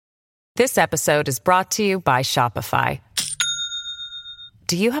This episode is brought to you by Shopify.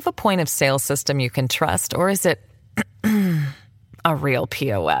 Do you have a point of sale system you can trust, or is it a real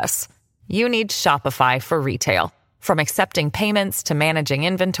POS? You need Shopify for retail. From accepting payments to managing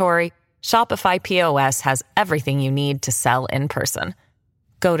inventory, Shopify POS has everything you need to sell in person.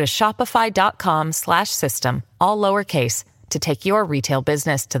 Go to shopify.com/system, all lowercase, to take your retail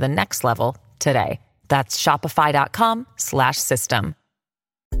business to the next level today. That's shopify.com/system.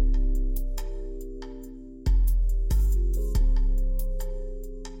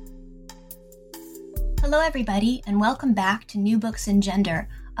 Hello, everybody, and welcome back to New Books in Gender,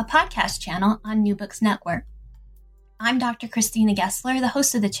 a podcast channel on New Books Network. I'm Dr. Christina Gessler, the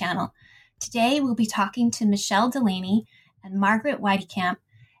host of the channel. Today, we'll be talking to Michelle Delaney and Margaret Weitekamp,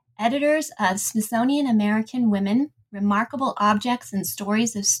 editors of Smithsonian American Women, Remarkable Objects and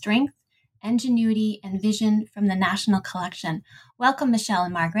Stories of Strength, Ingenuity, and Vision from the National Collection. Welcome, Michelle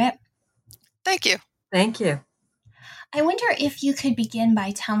and Margaret. Thank you. Thank you. I wonder if you could begin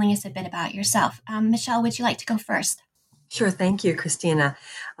by telling us a bit about yourself. Michelle, would you like to go first? Sure. Thank you, Christina.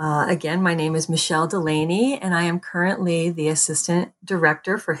 Again, my name is Michelle Delaney, and I am currently the Assistant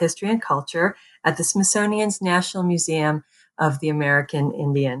Director for History and Culture at the Smithsonian's National Museum of the American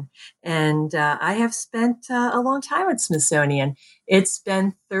Indian. And I have spent a long time at Smithsonian. It's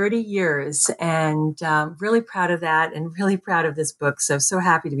been 30 years, and really proud of that and really proud of this book. So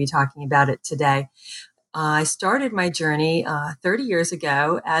happy to be talking about it today. I started my journey 30 years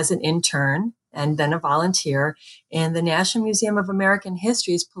ago as an intern and then a volunteer in the National Museum of American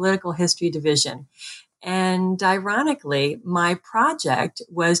History's Political History Division. And ironically, my project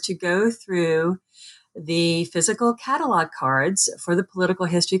was to go through the physical catalog cards for the political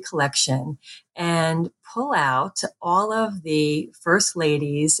history collection and pull out all of the First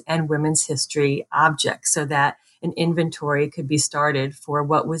Ladies and women's history objects so that an inventory could be started for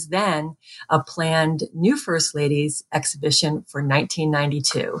what was then a planned new First Ladies exhibition for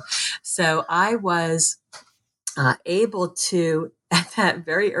 1992. So I was able to, at that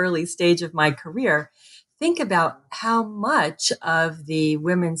very early stage of my career, think about how much of the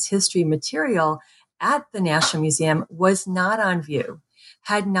women's history material at the National Museum was not on view,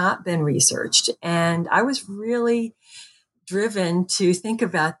 had not been researched. And I was really driven to think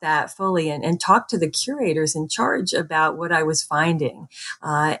about that fully and talk to the curators in charge about what I was finding.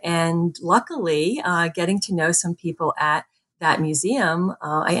 And luckily, getting to know some people at that museum,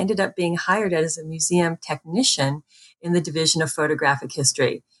 I ended up being hired as a museum technician in the Division of Photographic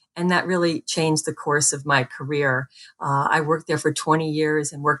History. And that really changed the course of my career. I worked there for 20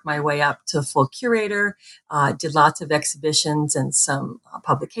 years and worked my way up to full curator, did lots of exhibitions and some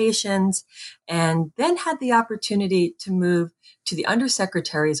publications, and then had the opportunity to move to the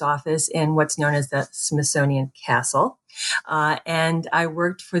Undersecretary's office in what's known as the Smithsonian Castle. And I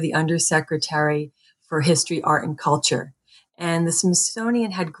worked for the Undersecretary for History, Art, and Culture. And the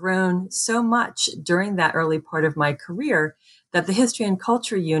Smithsonian had grown so much during that early part of my career that the history and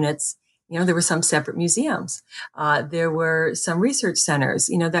culture units, there were some separate museums. There were some research centers,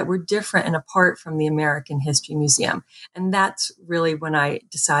 that were different and apart from the American History Museum. And that's really when I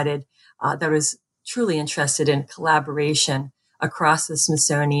decided that I was truly interested in collaboration across the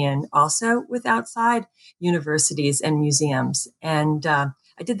Smithsonian, also with outside universities and museums. And I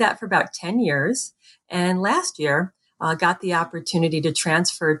did that for about 10 years. And last year, got the opportunity to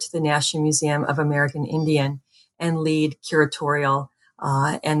transfer to the National Museum of American Indian and lead curatorial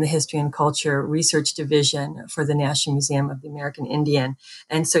and the History and Culture Research Division for the National Museum of the American Indian.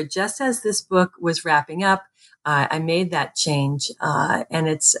 And so just as this book was wrapping up, I made that change, and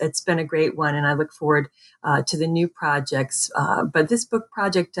it's been a great one, and I look forward to the new projects. But this book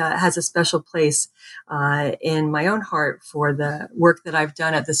project has a special place in my own heart for the work that I've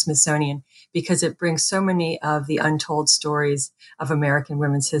done at the Smithsonian, because it brings so many of the untold stories of American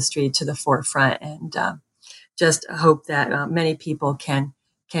women's history to the forefront. And just hope that many people can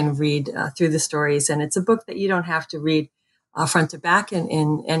read through the stories. And it's a book that you don't have to read front to back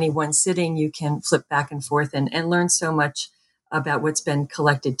in any one sitting. You can flip back and forth and learn so much about what's been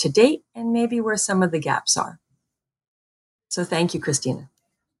collected to date and maybe where some of the gaps are. So thank you, Christina.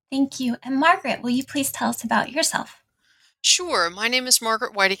 Thank you. And Margaret, will you please tell us about yourself? Sure. My name is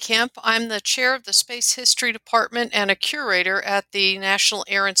Margaret Weitekamp. I'm the chair of the Space History Department and a curator at the National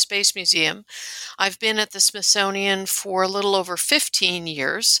Air and Space Museum. I've been at the Smithsonian for a little over 15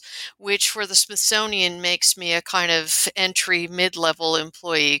 years, which for the Smithsonian makes me a kind of entry mid-level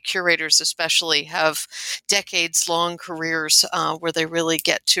employee. Curators especially have decades-long careers where they really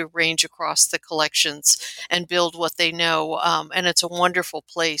get to range across the collections and build what they know. And it's a wonderful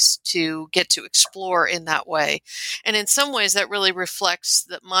place to get to explore in that way. And in some some ways that really reflects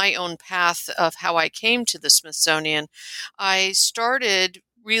my own path of how I came to the Smithsonian. I started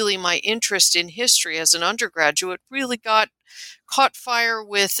really my interest in history as an undergraduate really caught fire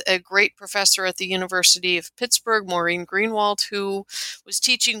with a great professor at the University of Pittsburgh, Maureen Greenwald, who was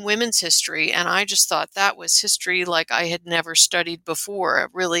teaching women's history. And I just thought that was history like I had never studied before,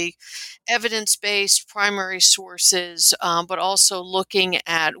 really evidence-based primary sources, but also looking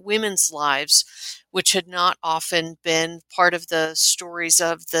at women's lives, which had not often been part of the stories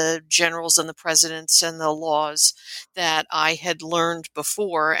of the generals and the presidents and the laws that I had learned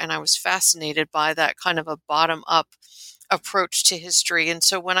before. And I was fascinated by that kind of a bottom-up approach to history. And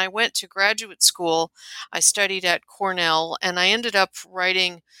so when I went to graduate school, I studied at Cornell, and I ended up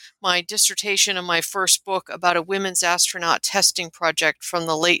writing my dissertation and my first book about a women's astronaut testing project from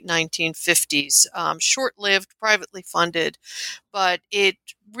the late 1950s. Short-lived, privately funded, but it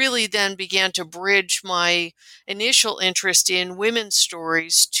really then began to bridge my initial interest in women's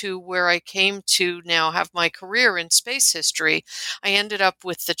stories to where I came to now have my career in space history. I ended up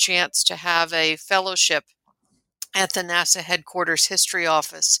with the chance to have a fellowship at the NASA headquarters history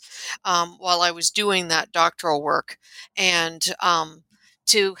office while I was doing that doctoral work, and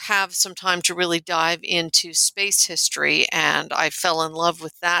to have some time to really dive into space history. And I fell in love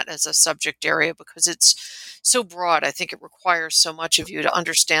with that as a subject area because it's so broad. I think it requires so much of you to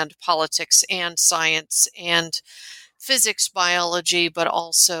understand politics and science and physics, biology, but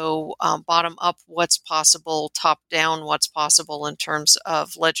also bottom up what's possible, top down what's possible in terms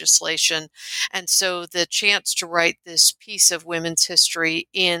of legislation. And so the chance to write this piece of women's history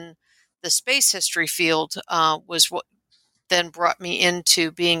in the space history field was what then brought me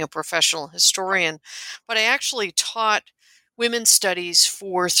into being a professional historian. But I actually taught women's studies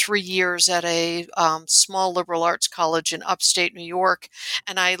for 3 years at a small liberal arts college in upstate New York.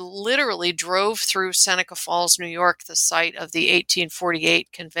 And I literally drove through Seneca Falls, New York, the site of the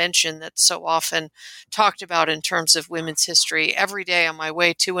 1848 convention that's so often talked about in terms of women's history, every day on my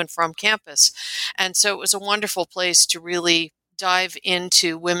way to and from campus. And so it was a wonderful place to really dive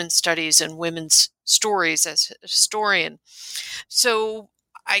into women's studies and women's stories as a historian. So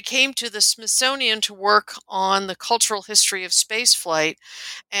I came to the Smithsonian to work on the cultural history of spaceflight.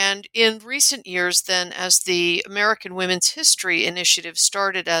 And in recent years, then, as the American Women's History Initiative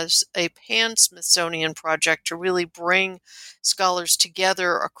started as a pan-Smithsonian project to really bring scholars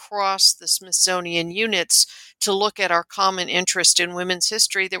together across the Smithsonian units to look at our common interest in women's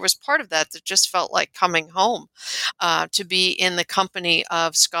history, there was part of that just felt like coming home, to be in the company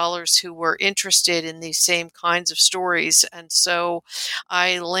of scholars who were interested in these same kinds of stories. And so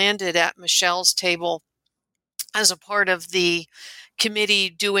I landed at Michelle's table as a part of the committee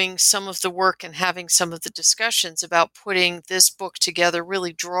doing some of the work and having some of the discussions about putting this book together,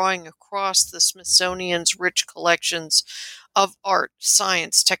 really drawing across the Smithsonian's rich collections of art,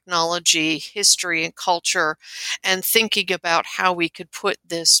 science, technology, history, and culture, and thinking about how we could put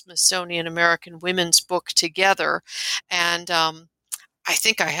this Smithsonian American Women's book together. And I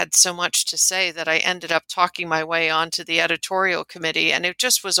think I had so much to say that I ended up talking my way onto the editorial committee, and it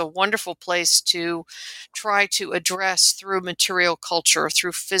just was a wonderful place to try to address through material culture,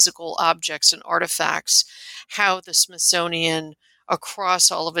 through physical objects and artifacts, how the Smithsonian, across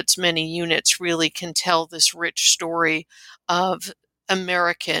all of its many units, really can tell this rich story of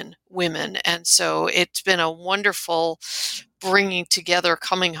American women. And so it's been a wonderful bringing together,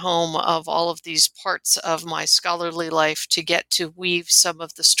 coming home of all of these parts of my scholarly life to get to weave some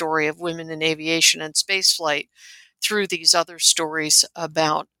of the story of women in aviation and spaceflight through these other stories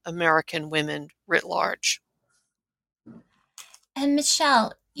about American women writ large. And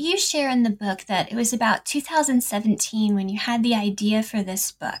Michelle, you share in the book that it was about 2017 when you had the idea for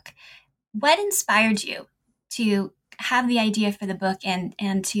this book. What inspired you to have the idea for the book and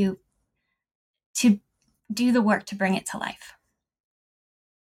to do the work to bring it to life?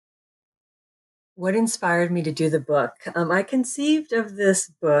 What inspired me to do the book? I conceived of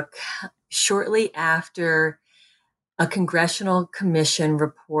this book shortly after a congressional commission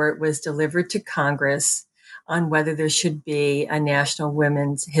report was delivered to Congress on whether there should be a National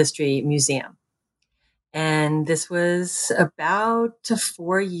Women's History Museum. And this was about a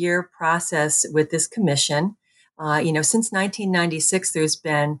 4-year process with this commission. Since 1996, there's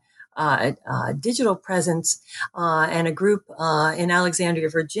been a digital presence and a group in Alexandria,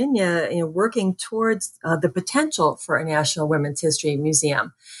 Virginia, working towards the potential for a National Women's History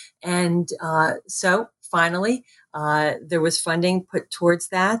Museum. And so finally, there was funding put towards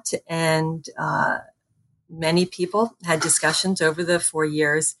that, and many people had discussions over the 4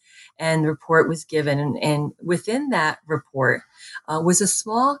 years. and the report was given. And within that report was a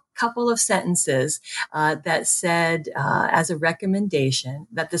small couple of sentences that said, as a recommendation,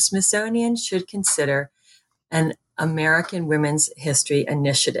 that the Smithsonian should consider an American Women's History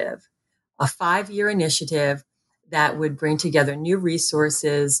Initiative, a 5-year initiative that would bring together new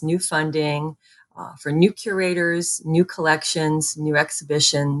resources, new funding for new curators, new collections, new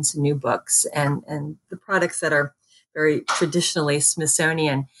exhibitions, new books, and the products that are very traditionally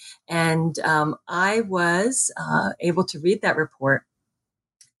Smithsonian. And I was able to read that report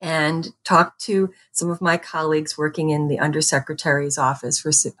and talk to some of my colleagues working in the Undersecretary's office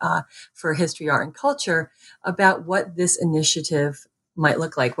for History, Art, and Culture about what this initiative might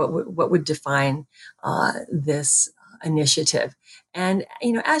look like, what would define this initiative. And,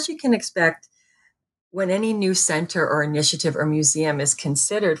 as you can expect, when any new center or initiative or museum is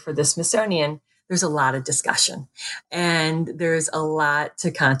considered for the Smithsonian, there's a lot of discussion and there's a lot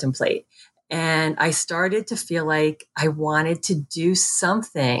to contemplate. And I started to feel like I wanted to do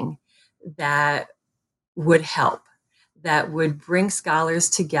something that would help, that would bring scholars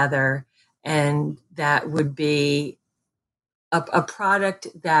together, and that would be a product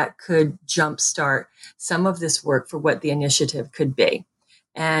that could jumpstart some of this work for what the initiative could be.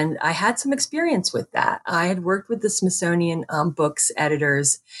 And I had some experience with that. I had worked with the Smithsonian books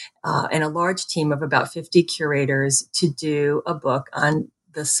editors and a large team of about 50 curators to do a book on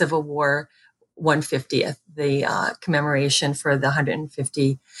the Civil War 150th, the commemoration for the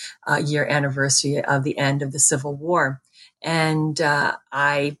 150 year anniversary of the end of the Civil War. And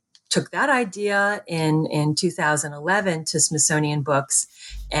I took that idea in 2011 to Smithsonian Books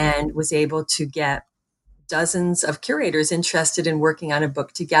and was able to get dozens of curators interested in working on a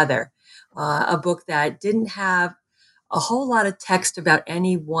book together, a book that didn't have a whole lot of text about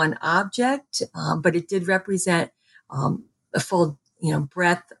any one object, but it did represent a full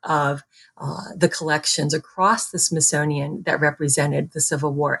breadth of the collections across the Smithsonian that represented the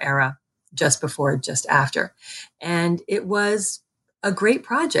Civil War era, just before, just after. And it was a great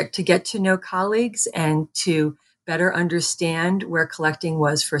project to get to know colleagues and to better understand where collecting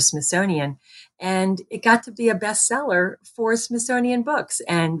was for Smithsonian. And it got to be a bestseller for Smithsonian Books.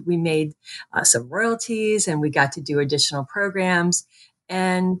 And we made some royalties and we got to do additional programs.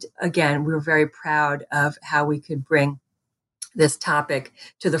 And again, we were very proud of how we could bring this topic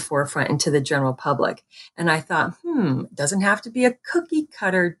to the forefront and to the general public. And I thought, it doesn't have to be a cookie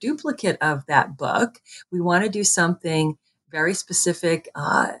cutter duplicate of that book. We want to do something very specific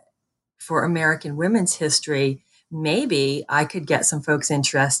for American women's history. Maybe I could get some folks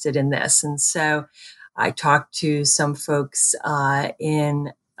interested in this. And so I talked to some folks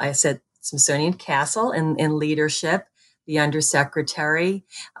Smithsonian Castle in leadership, the undersecretary,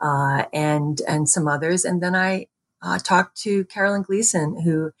 and some others. And then I talked to Carolyn Gleason,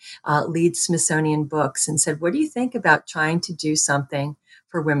 who leads Smithsonian Books, and said, what do you think about trying to do something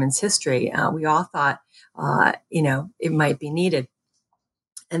for women's history? We all thought, it might be needed.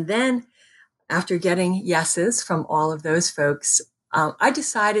 And then after getting yeses from all of those folks, I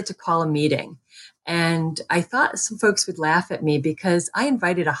decided to call a meeting. And I thought some folks would laugh at me because I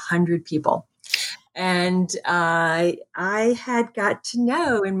invited 100 people. And I had got to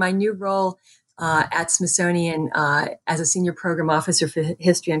know in my new role at Smithsonian as a senior program officer for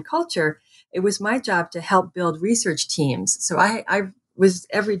history and culture, it was my job to help build research teams. So I was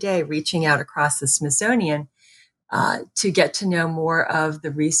every day reaching out across the Smithsonian to get to know more of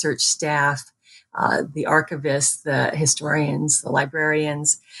the research staff, the archivists, the historians, the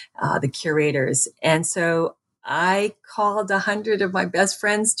librarians, the curators. And so I called 100 of my best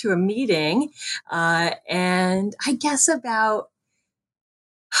friends to a meeting, and I guess about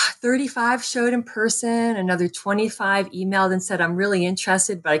 35 showed in person, another 25 emailed and said, I'm really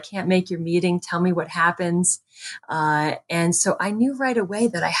interested, but I can't make your meeting. Tell me what happens. And so I knew right away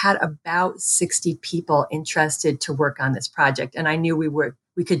that I had about 60 people interested to work on this project. And I knew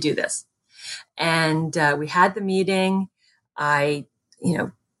we could do this. And we had the meeting. I,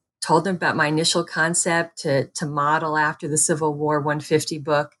 told them about my initial concept to model after the Civil War 150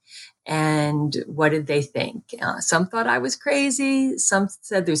 book. And what did they think? Some thought I was crazy. Some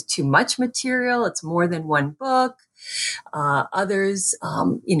said there's too much material. It's more than one book. Others,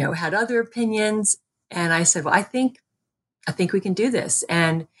 had other opinions. And I said, well, I think we can do this.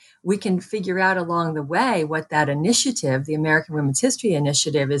 And we can figure out along the way what that initiative, the American Women's History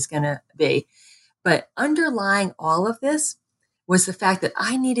Initiative, is going to be. But underlying all of this was the fact that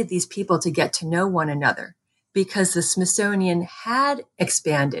I needed these people to get to know one another because the Smithsonian had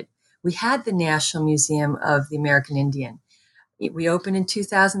expanded. We had the National Museum of the American Indian. We opened in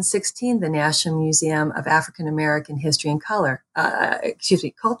 2016 the National Museum of African American History and Culture.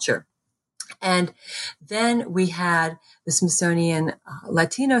 And then we had the Smithsonian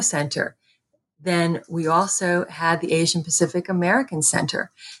Latino Center. Then we also had the Asian Pacific American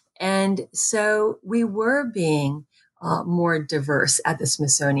Center. And so we were being more diverse at the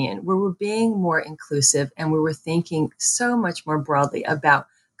Smithsonian. We were being more inclusive, and we were thinking so much more broadly about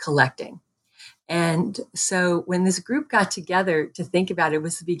collecting. And so when this group got together to think about it, it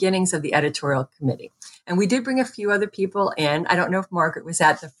was the beginnings of the editorial committee. And we did bring a few other people in. I don't know if Margaret was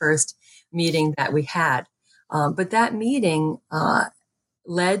at the first meeting that we had, but that meeting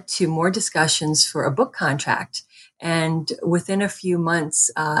led to more discussions for a book contract. And within a few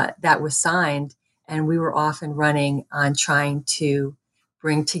months, that was signed, and we were off and running on trying to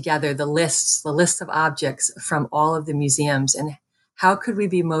bring together the lists of objects from all of the museums, and how could we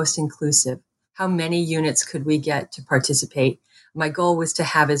be most inclusive? How many units could we get to participate? My goal was to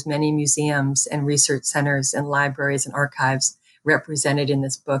have as many museums and research centers and libraries and archives represented in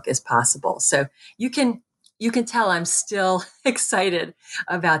this book as possible. So you can tell I'm still excited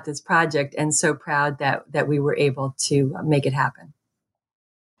about this project and so proud that we were able to make it happen.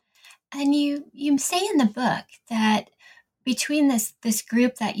 And you say in the book that between this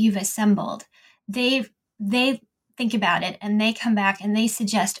group that you've assembled, they think about it and they come back and they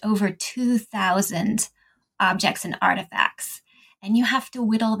suggest over 2,000 objects and artifacts. And you have to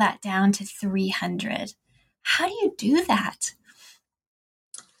whittle that down to 300. How do you do that?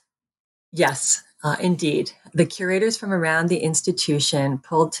 Yes, indeed. The curators from around the institution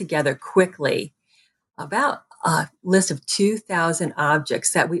pulled together quickly about a list of 2,000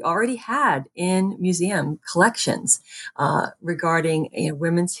 objects that we already had in museum collections regarding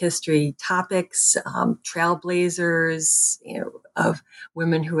women's history topics, trailblazers, of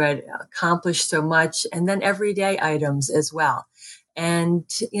women who had accomplished so much, and then everyday items as well. And,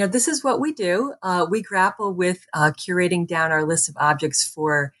 this is what we do. We grapple with curating down our list of objects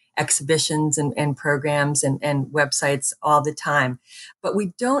for exhibitions and programs and websites all the time. But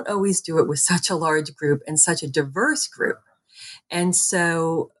we don't always do it with such a large group and such a diverse group. And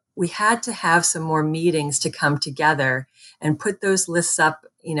so we had to have some more meetings to come together and put those lists up,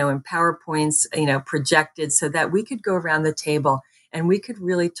 in PowerPoints, projected so that we could go around the table and we could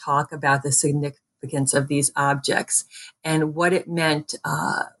really talk about the significance of these objects and what it meant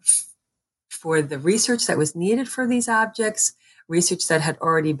for the research that was needed for these objects, research that had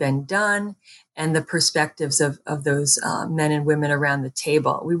already been done, and the perspectives of those men and women around the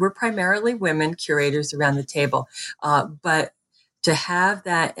table. We were primarily women curators around the table, but to have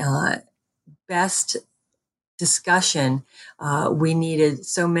that best discussion, we needed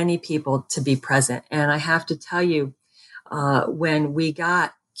so many people to be present. And I have to tell you, when we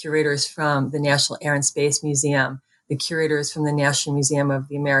got curators from the National Air and Space Museum, the curators from the National Museum of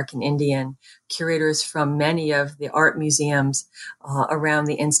the American Indian, curators from many of the art museums around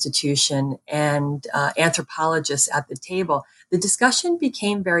the institution, and anthropologists at the table, the discussion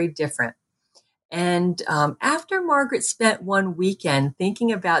became very different. And after Margaret spent one weekend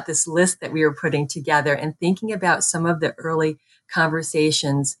thinking about this list that we were putting together and thinking about some of the early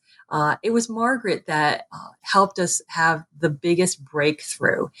conversations, it was Margaret that helped us have the biggest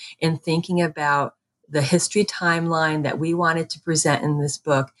breakthrough in thinking about the history timeline that we wanted to present in this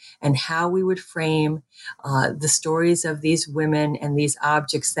book and how we would frame the stories of these women and these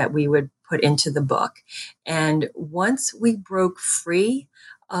objects that we would put into the book. And once we broke free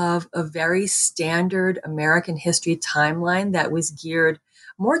of a very standard American history timeline that was geared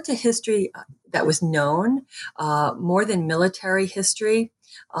more to history that was known, more than military history,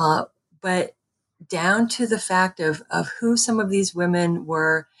 but down to the fact of who some of these women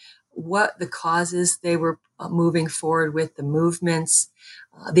were, what the causes they were moving forward with, the movements,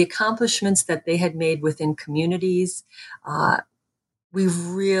 the accomplishments that they had made within communities. We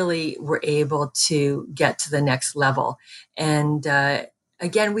really were able to get to the next level. And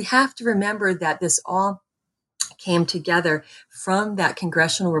again, we have to remember that this all came together from that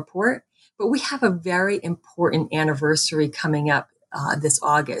congressional report, but we have a very important anniversary coming up this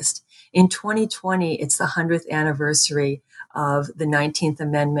August. In 2020, it's the 100th anniversary of the 19th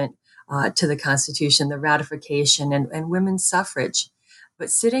Amendment to the Constitution, the ratification, and women's suffrage. But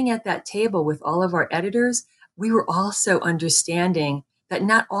sitting at that table with all of our editors, we were also understanding that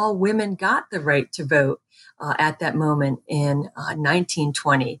not all women got the right to vote at that moment in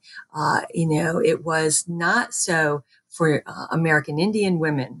 1920. It was not so for American Indian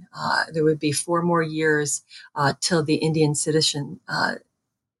women. There would be 4 more years till the Indian Citizenship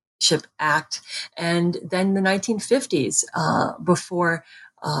Act, and then the 1950s before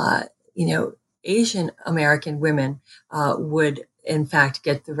Asian American women would in fact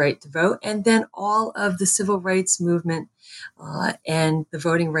get the right to vote. And then all of the civil rights movement and the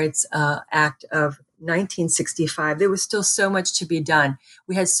Voting Rights Act of 1965, there was still so much to be done.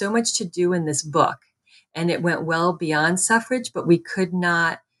 We had so much to do in this book, and it went well beyond suffrage, but we could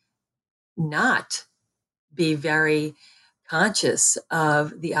not be very conscious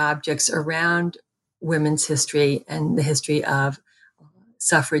of the objects around women's history and the history of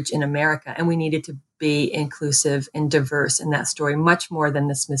suffrage in America. And we needed to be inclusive and diverse in that story, much more than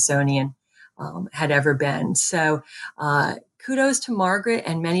the Smithsonian had ever been. So kudos to Margaret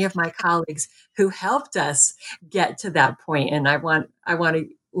and many of my colleagues who helped us get to that point. And I want to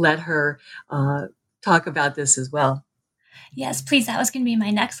let her talk about this as well. Yes, please. That was going to be my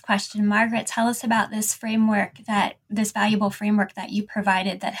next question. Margaret, tell us about this valuable framework that you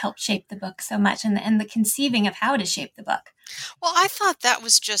provided that helped shape the book so much, and the conceiving of how to shape the book. Well, I thought that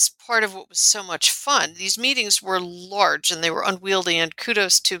was just part of what was so much fun. These meetings were large and they were unwieldy, and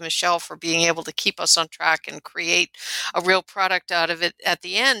kudos to Michelle for being able to keep us on track and create a real product out of it at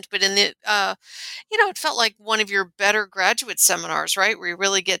the end. But in the, it felt like one of your better graduate seminars, right? Where you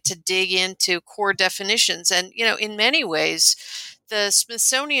really get to dig into core definitions. And, in many ways, the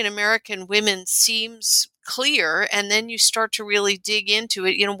Smithsonian American Women seems clear, and then you start to really dig into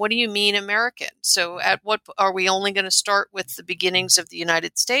it. What do you mean American? So at what are we only going to start with the beginnings of the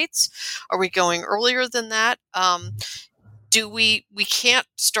United States? Are we going earlier than that? We can't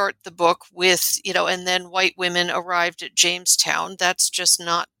start the book with, and then white women arrived at Jamestown. That's just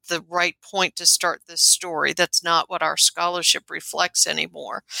not the right point to start this story. That's not what our scholarship reflects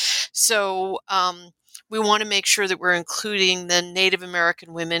anymore. So, we want to make sure that we're including the Native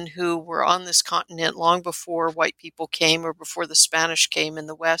American women who were on this continent long before white people came or before the Spanish came in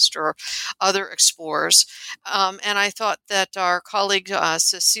the West or other explorers. And I thought that our colleague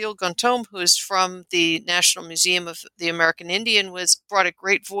Cecile Gontome, who is from the National Museum of the American Indian, brought a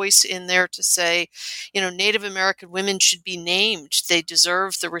great voice in there to say, Native American women should be named. They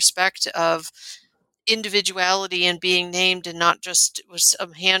deserve the respect of individuality and being named, and not just was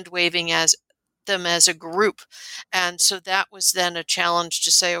hand waving as them as a group. And so that was then a challenge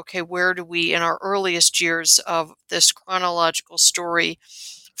to say, okay, where do we, in our earliest years of this chronological story,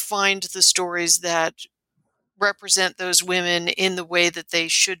 find the stories that represent those women in the way that they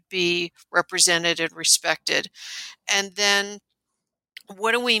should be represented and respected? And then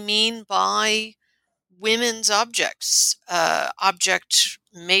what do we mean by women's objects? Object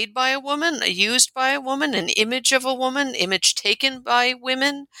made by a woman, used by a woman, an image of a woman, image taken by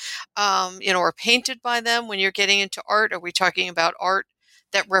women, or painted by them. When you're getting into art, are we talking about art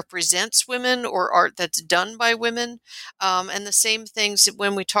that represents women or art that's done by women? And the same things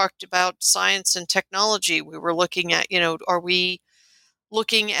when we talked about science and technology, we were looking at, are we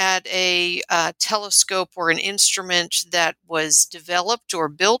looking at a telescope or an instrument that was developed or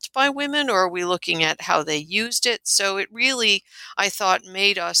built by women, or are we looking at how they used it? So it really, I thought,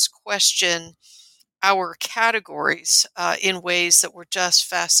 made us question our categories in ways that were just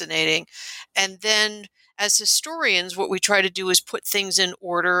fascinating. And then as historians, what we try to do is put things in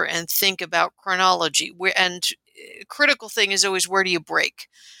order and think about chronology. And critical thing is always, where do you break,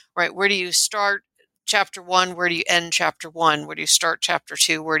 right? Where do you start chapter 1? Where do you end chapter 1? Where do you start chapter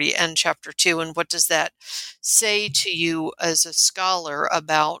 2? Where do you end chapter 2? And what does that say to you as a scholar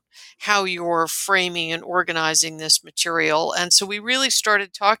about how you're framing and organizing this material? And so we really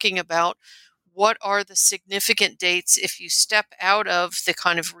started talking about what are the significant dates if you step out of the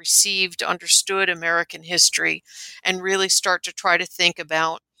kind of received, understood American history and really start to try to think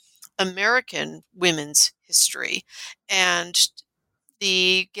about American women's history. And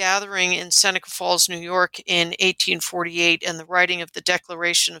the gathering in Seneca Falls, New York in 1848 and the writing of the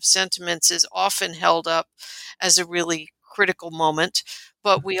Declaration of Sentiments is often held up as a really critical moment.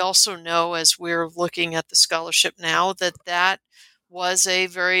 But we also know, as we're looking at the scholarship now, that that was a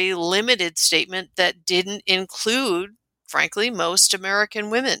very limited statement that didn't include, frankly, most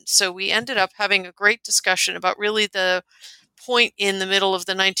American women. So we ended up having a great discussion about really the point in the middle of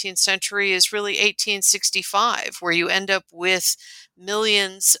the 19th century is really 1865, where you end up with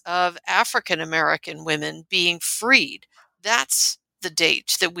millions of African American women being freed. That's the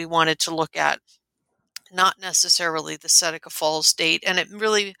date that we wanted to look at, not necessarily the Seneca Falls date. And it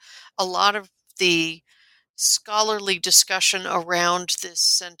really, a lot of the scholarly discussion around this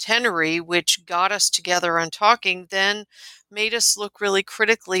centenary, which got us together on talking, then made us look really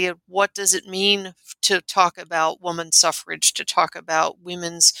critically at what does it mean to talk about woman suffrage, to talk about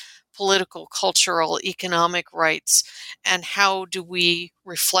women's political, cultural, economic rights, and how do we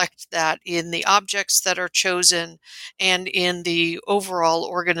reflect that in the objects that are chosen and in the overall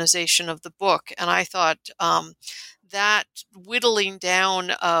organization of the book. And I thought that whittling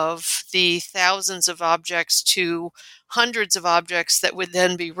down of the thousands of objects to hundreds of objects that would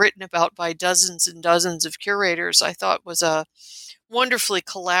then be written about by dozens and dozens of curators, I thought was a wonderfully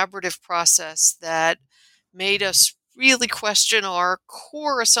collaborative process that made us really question our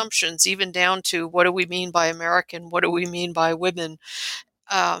core assumptions, even down to what do we mean by American, what do we mean by women,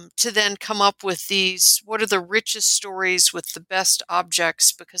 to then come up with these, what are the richest stories with the best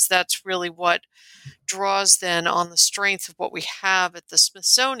objects, because that's really what draws then on the strength of what we have at the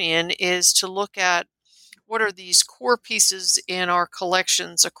Smithsonian, is to look at what are these core pieces in our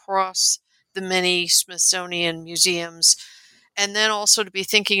collections across the many Smithsonian museums, and then also to be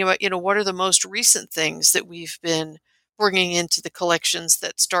thinking about, what are the most recent things that we've been bringing into the collections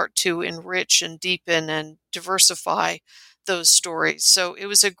that start to enrich and deepen and diversify those stories. So it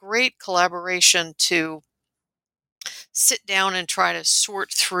was a great collaboration to sit down and try to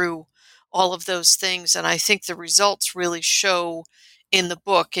sort through all of those things. And I think the results really show in the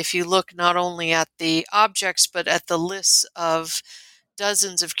book if you look not only at the objects, but at the lists of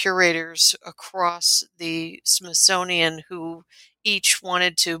dozens of curators across the Smithsonian who each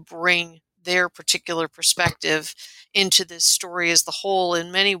wanted to bring their particular perspective into this story as the whole,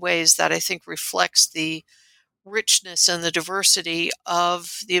 in many ways that I think reflects the richness and the diversity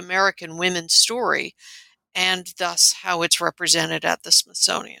of the American women's story, and thus how it's represented at the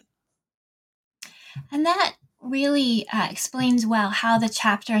Smithsonian. And that really explains well how the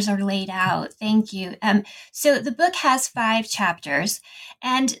chapters are laid out. Thank you. So the book has 5 chapters,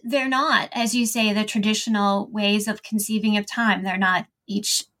 and they're not, as you say, the traditional ways of conceiving of time. They're not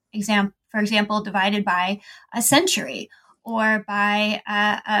each for example, divided by a century or by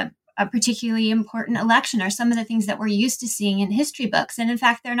a particularly important election, or some of the things that we're used to seeing in history books. And in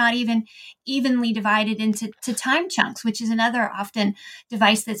fact, they're not even evenly divided into time chunks, which is another often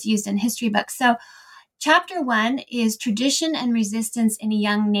device that's used in history books. So Chapter 1 is Tradition and Resistance in a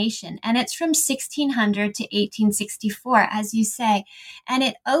Young Nation, and it's from 1600 to 1864, as you say, and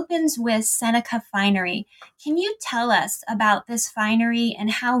it opens with Seneca finery. Can you tell us about this finery and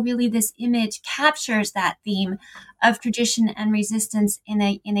how really this image captures that theme of tradition and resistance in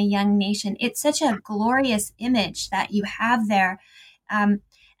a young nation? It's such a glorious image that you have there,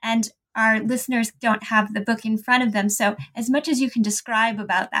 and our listeners don't have the book in front of them, so as much as you can describe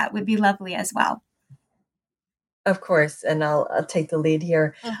about that would be lovely as well. Of course, and I'll take the lead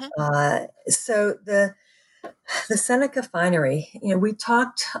here. So the Seneca finery, we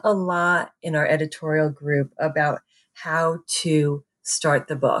talked a lot in our editorial group about how to start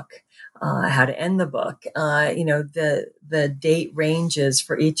the book, how to end the book, the date ranges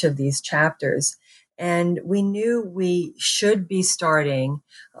for each of these chapters. And we knew we should be starting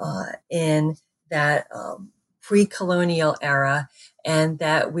in that pre-colonial era, and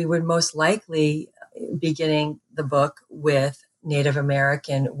that we would most likely beginning the book with Native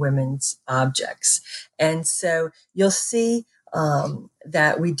American women's objects. And so you'll see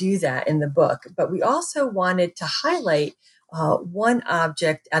that we do that in the book, but we also wanted to highlight one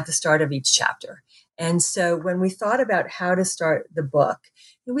object at the start of each chapter. And so when we thought about how to start the book,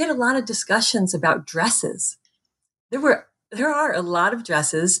 we had a lot of discussions about dresses. There are a lot of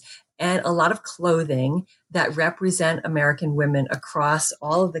dresses and a lot of clothing that represent American women across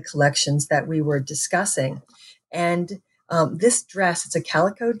all of the collections that we were discussing. And this dress, it's a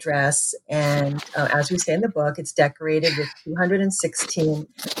calico dress, and as we say in the book, it's decorated with 216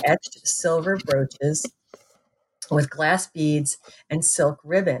 etched silver brooches with glass beads and silk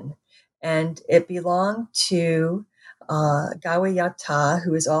ribbon. And it belonged to Gawayata,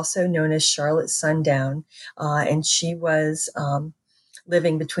 who is also known as Charlotte Sundown, and she was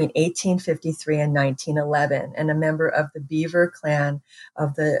living between 1853 and 1911, and a member of the Beaver clan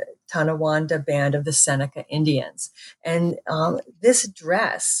of the Tonawanda band of the Seneca Indians. And this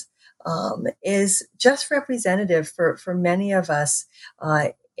dress is just representative for many of us,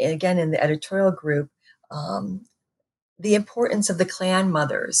 again, in the editorial group, the importance of the clan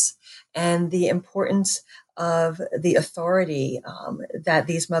mothers and the importance of the authority that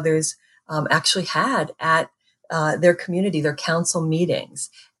these mothers actually had at their community, their council meetings,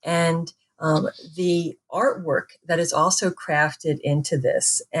 and the artwork that is also crafted into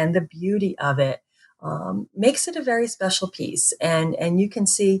this, and the beauty of it makes it a very special piece. And you can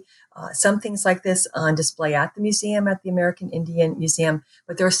see some things like this on display at the museum, at the American Indian Museum,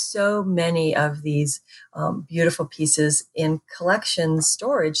 but there are so many of these beautiful pieces in collection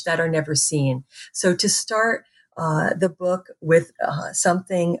storage that are never seen. So to start the book with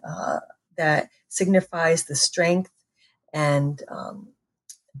something that signifies the strength and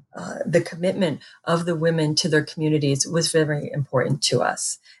the commitment of the women to their communities was very important to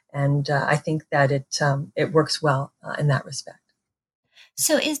us. And I think that it works well in that respect.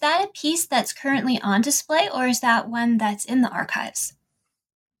 So is that a piece that's currently on display, or is that one that's in the archives?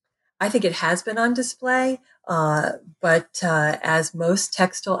 I think it has been on display, but as most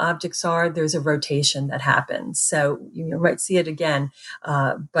textile objects are, there's a rotation that happens. So you might see it again,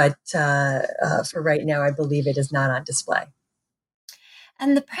 but for right now, I believe it is not on display.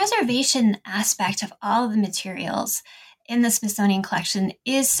 And the preservation aspect of all of the materials in the Smithsonian collection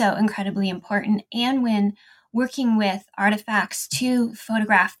is so incredibly important. And when working with artifacts to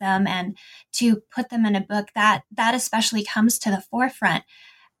photograph them and to put them in a book, that especially comes to the forefront.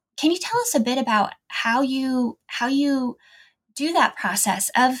 Can you tell us a bit about how you do that process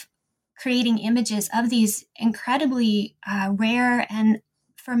of creating images of these incredibly rare and,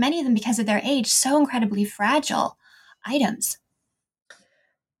 for many of them because of their age, so incredibly fragile items?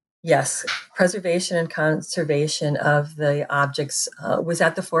 Yes, preservation and conservation of the objects was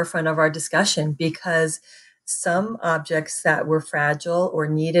at the forefront of our discussion because some objects that were fragile or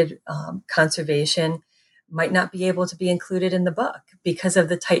needed conservation might not be able to be included in the book because of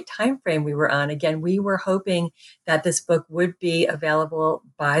the tight time frame we were on. Again, we were hoping that this book would be available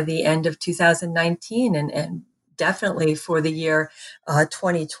by the end of 2019 and definitely for the year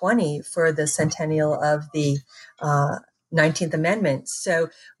 2020 for the centennial of the 19th Amendment. So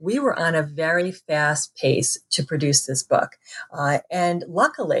we were on a very fast pace to produce this book. And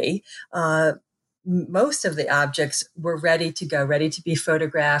luckily, most of the objects were ready to go, ready to be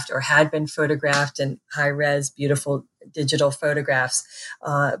photographed or had been photographed in high-res, beautiful digital photographs.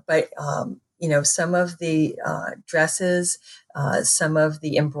 But some of the dresses, some of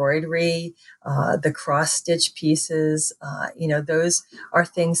the embroidery, the cross-stitch pieces, those are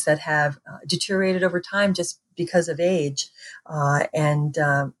things that have deteriorated over time just because of age.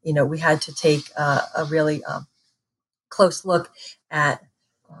 We had to take a really close look at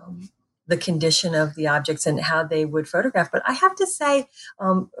the condition of the objects and how they would photograph. But I have to say,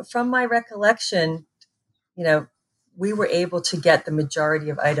 from my recollection, we were able to get the majority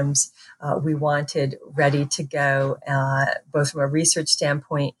of items we wanted ready to go, both from a research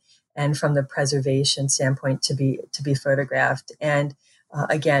standpoint and from the preservation standpoint to be photographed. And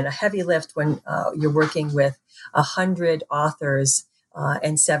again, a heavy lift when you're working with 100 authors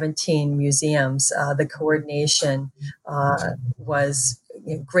and 17 museums. The coordination was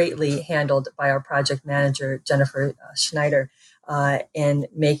greatly handled by our project manager, Jennifer Schneider, in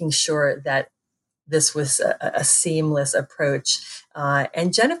making sure that this was a seamless approach.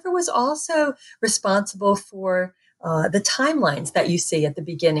 And Jennifer was also responsible for the timelines that you see at the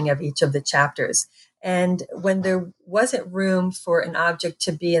beginning of each of the chapters. And when there wasn't room for an object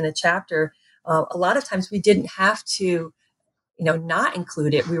to be in the chapter, a lot of times we didn't have to not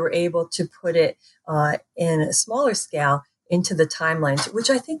include it. We were able to put it in a smaller scale into the timelines, which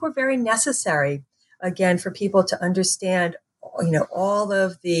I think were very necessary, again, for people to understand, all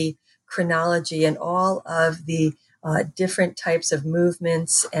of the chronology and all of the different types of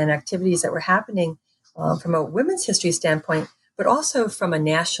movements and activities that were happening from a women's history standpoint, but also from a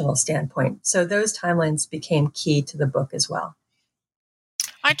national standpoint. So those timelines became key to the book as well.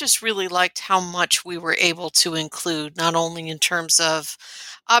 I just really liked how much we were able to include, not only in terms of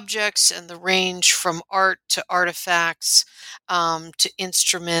objects and the range from art to artifacts, to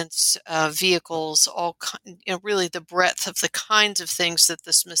instruments, vehicles, really the breadth of the kinds of things that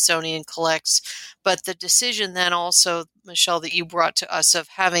the Smithsonian collects. But the decision then also, Michelle, that you brought to us of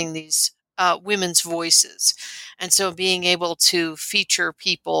having these women's voices. And so being able to feature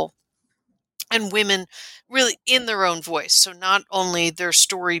people and women really in their own voice. So not only their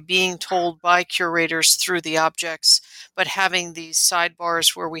story being told by curators through the objects, but having these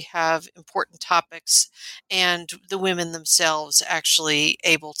sidebars where we have important topics and the women themselves actually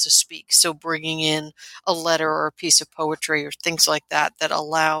able to speak. So bringing in a letter or a piece of poetry or things like that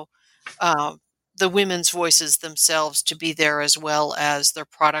allow the women's voices themselves to be there as well as their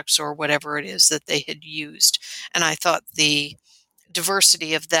products or whatever it is that they had used. And I thought the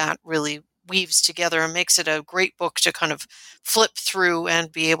diversity of that really weaves together and makes it a great book to kind of flip through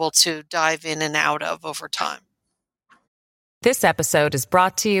and be able to dive in and out of over time. This episode is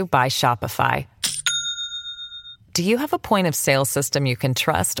brought to you by Shopify. Do you have a point of sale system you can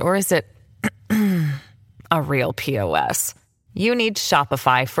trust, or is it a real POS? You need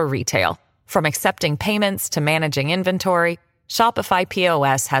Shopify for retail. From accepting payments to managing inventory, Shopify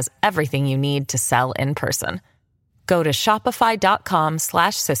POS has everything you need to sell in person. Go to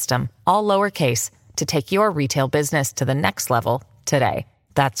shopify.com/system, all lowercase, to take your retail business to the next level today.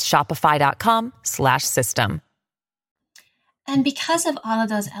 That's shopify.com/system. And because of all of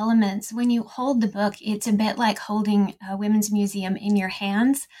those elements, when you hold the book, it's a bit like holding a women's museum in your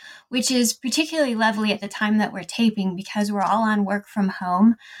hands, which is particularly lovely at the time that we're taping because we're all on work from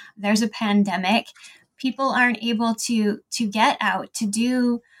home. There's a pandemic. People aren't able to get out to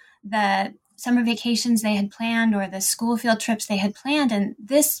do the summer vacations they had planned or the school field trips they had planned. And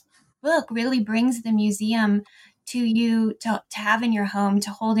this book really brings the museum to you to have in your home, to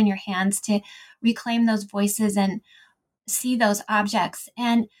hold in your hands, to reclaim those voices and see those objects.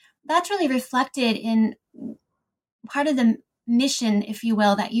 And that's really reflected in part of the mission, if you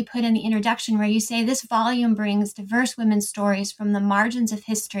will, that you put in the introduction, where you say this volume brings diverse women's stories from the margins of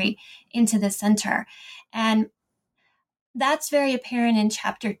history into the center. And that's very apparent in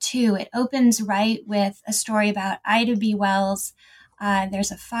chapter 2. It opens right with a story about Ida B. Wells.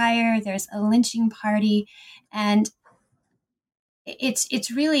 There's a fire, there's a lynching party, and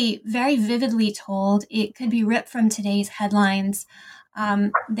it's really very vividly told. It could be ripped from today's headlines.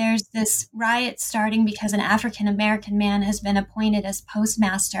 There's this riot starting because an African-American man has been appointed as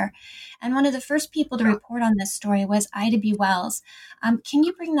postmaster. And one of the first people to report on this story was Ida B. Wells. Can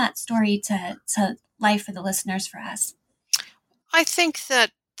you bring that story to life for the listeners for us? I think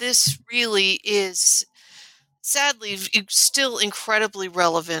that this really is, sadly, still incredibly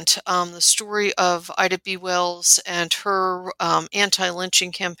relevant. The story of Ida B. Wells and her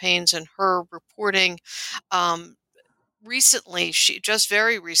anti-lynching campaigns and her reporting. Recently,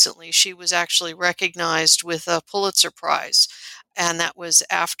 very recently, she was actually recognized with a Pulitzer Prize. And that was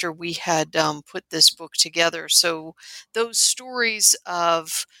after we had put this book together. So those stories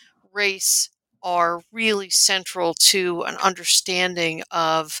of race are really central to an understanding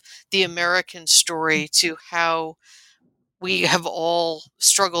of the American story, to how we have all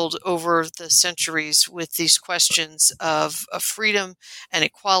struggled over the centuries with these questions of freedom and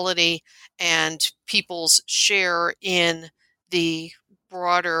equality and people's share in the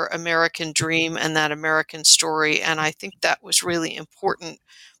broader American dream and that American story. And I think that was really important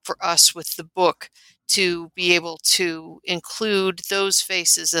for us with the book, to be able to include those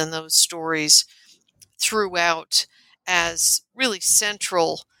faces and those stories throughout as really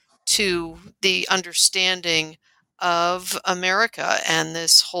central to the understanding of America and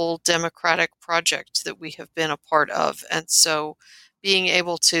this whole democratic project that we have been a part of. And so being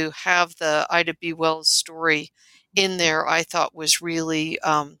able to have the Ida B. Wells story in there, I thought was really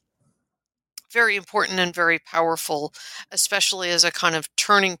very important and very powerful, especially as a kind of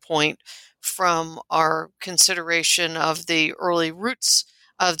turning point from our consideration of the early roots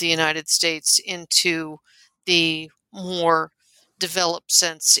of the United States into the more developed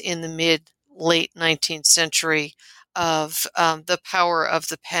sense in the late 19th century of the power of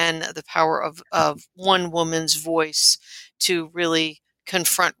the pen, the power of one woman's voice to really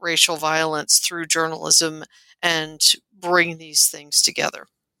confront racial violence through journalism and bring these things together.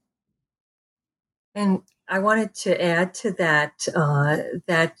 And I wanted to add to that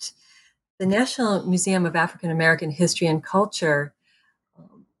that the National Museum of African American History and Culture,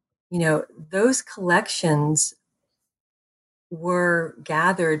 those collections were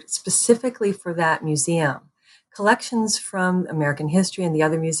gathered specifically for that museum. Collections from American history and the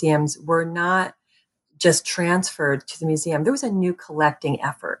other museums were not just transferred to the museum. There was a new collecting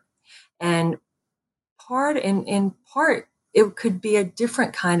effort. And in part, it could be a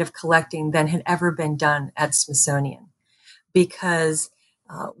different kind of collecting than had ever been done at Smithsonian, because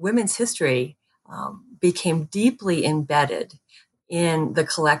women's history became deeply embedded in the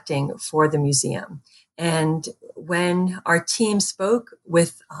collecting for the museum. And when our team spoke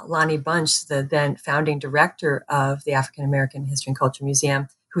with Lonnie Bunch, the then founding director of the African American History and Culture Museum,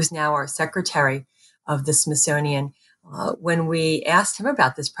 who's now our secretary of the Smithsonian, when we asked him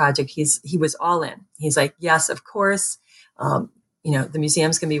about this project, he was all in. He's like, yes, of course. The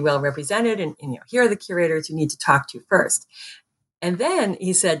museum's going to be well represented, and here are the curators you need to talk to first. And then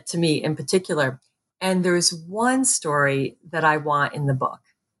he said to me in particular, and there's one story that I want in the book,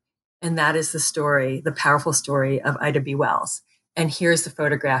 and that is the powerful story of Ida B. Wells. And here's the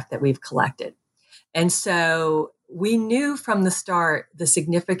photograph that we've collected. And so we knew from the start the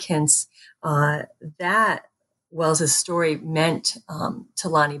significance that Wells's story meant to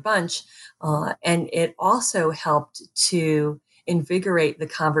Lonnie Bunch, and it also helped to invigorate the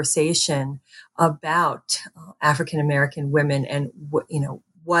conversation about African American women and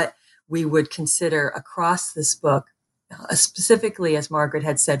what we would consider across this book, specifically, as Margaret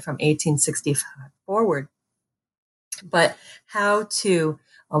had said, from 1865 forward, but how to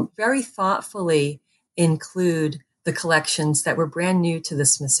very thoughtfully include the collections that were brand new to the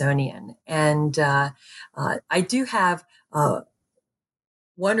Smithsonian. And I do have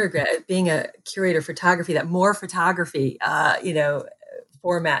one regret, being a curator of photography, that more photography,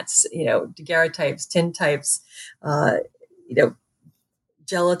 formats, daguerreotypes, tintypes,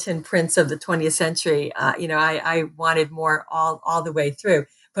 gelatin prints of the 20th century. I wanted more all the way through,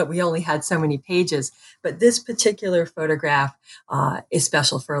 but we only had so many pages. But this particular photograph is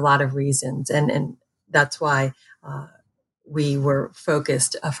special for a lot of reasons, and that's why we were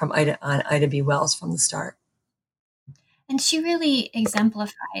focused on Ida B. Wells from the start. And she really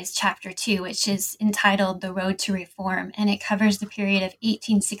exemplifies chapter 2, which is entitled The Road to Reform, and it covers the period of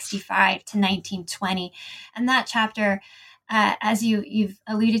 1865 to 1920. And that chapter, as you've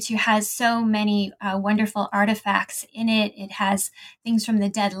alluded to, has so many wonderful artifacts in it. It has things from the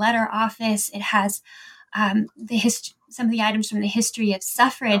Dead Letter Office. It has some of the items from the history of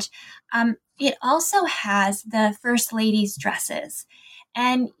suffrage. It also has the First Lady's dresses.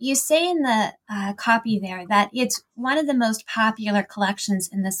 And you say in the copy there that it's one of the most popular collections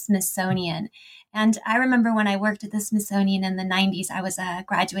in the Smithsonian. And I remember when I worked at the Smithsonian in the 90s, I was a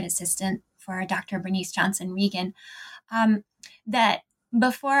graduate assistant for Dr. Bernice Johnson Regan, that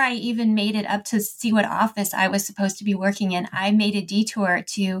before I even made it up to see what office I was supposed to be working in, I made a detour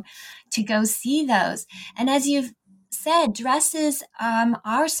to go see those. And as you've said, dresses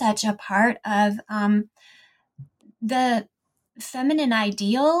are such a part of the feminine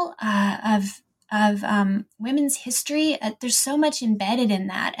ideal of women's history. There's so much embedded in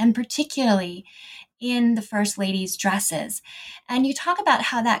that, and particularly in the First Lady's dresses. And you talk about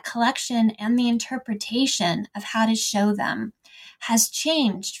how that collection and the interpretation of how to show them has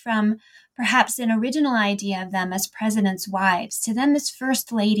changed from perhaps an original idea of them as presidents' wives to them as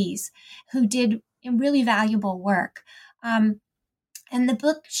first ladies who did really valuable work. And the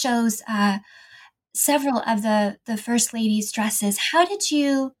book shows several of the First Lady's dresses. How did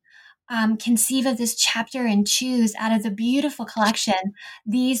you conceive of this chapter and choose out of the beautiful collection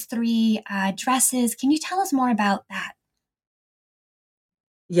these 3 dresses? Can you tell us more about that?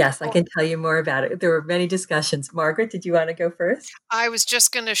 Yes, I can tell you more about it. There were many discussions. Margaret, did you want to go first? I was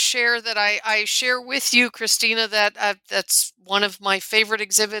just going to share that I share with you, Christina, that that's one of my favorite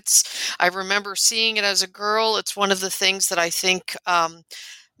exhibits. I remember seeing it as a girl. It's one of the things that I think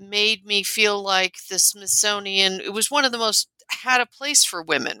made me feel like the Smithsonian, it was one of the most, had a place for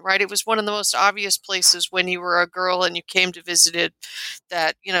women, right? It was one of the most obvious places when you were a girl and you came to visit it,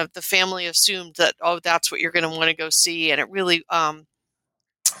 that, the family assumed that, oh, that's what you're going to want to go see. And it really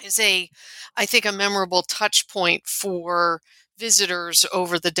is I think, a memorable touch point for visitors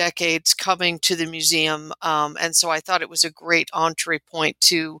over the decades coming to the museum. And so I thought it was a great entree point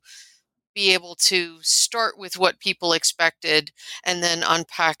to be able to start with what people expected and then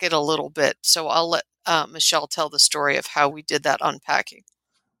unpack it a little bit. So I'll let Michelle tell the story of how we did that unpacking.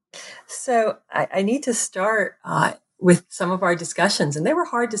 So I need to start with some of our discussions, and they were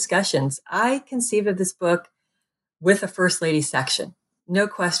hard discussions. I conceived of this book with a First Lady section, no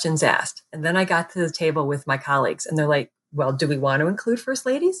questions asked. And then I got to the table with my colleagues, and they're like, well, do we want to include First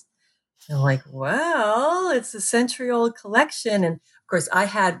Ladies? And I'm like, well, it's a century-old collection. And of course, I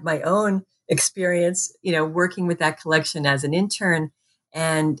had my own experience, working with that collection as an intern.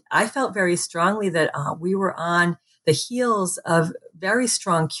 And I felt very strongly that we were on the heels of very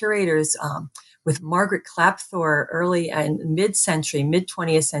strong curators with Margaret Clapthorpe early and mid-century,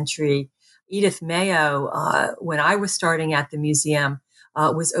 mid-20th century. Edith Mayo, when I was starting at the museum,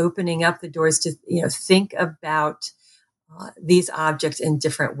 was opening up the doors to think about these objects in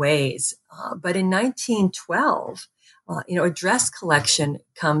different ways. But in 1912, a dress collection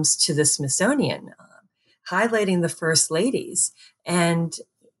comes to the Smithsonian, highlighting the First Ladies and,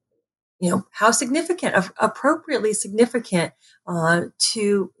 how significant, appropriately significant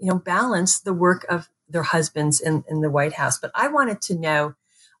to, balance the work of their husbands in the White House. But I wanted to know,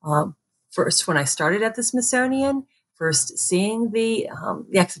 first, when I started at the Smithsonian, first seeing the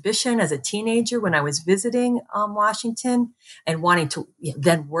exhibition as a teenager when I was visiting Washington and wanting to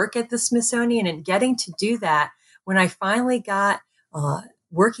then work at the Smithsonian and getting to do that. When I finally got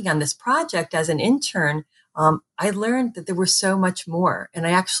working on this project as an intern, I learned that there was so much more. And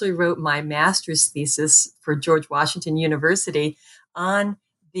I actually wrote my master's thesis for George Washington University on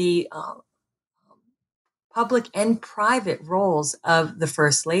the public and private roles of the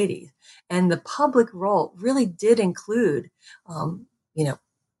First Lady. And the public role really did include,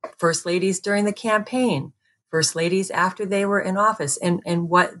 First Ladies during the campaign, First Ladies after they were in office, and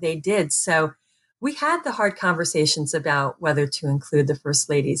what they did. So we had the hard conversations about whether to include the First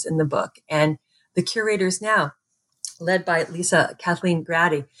Ladies in the book. And the curators now, led by Lisa Kathleen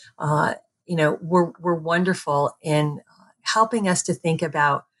Grady, were wonderful in helping us to think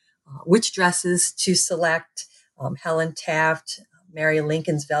about which dresses to select. Helen Taft, Mary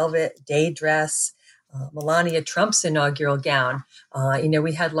Lincoln's velvet day dress, Melania Trump's inaugural gown.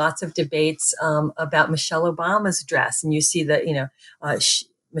 We had lots of debates about Michelle Obama's dress, and you see that,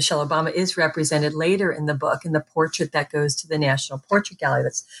 Michelle Obama is represented later in the book in the portrait that goes to the National Portrait Gallery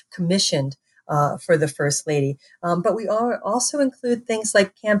that's commissioned for the First Lady. But we also include things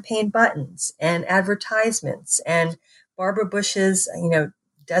like campaign buttons and advertisements and Barbara Bush's,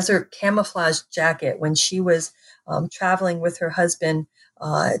 desert camouflage jacket when she was traveling with her husband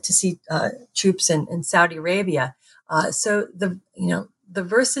to see troops in Saudi Arabia. So the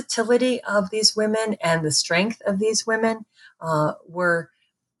versatility of these women and the strength of these women were,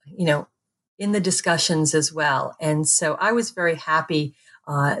 in the discussions as well. And so I was very happy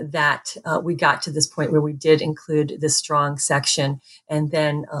that we got to this point where we did include this strong section. And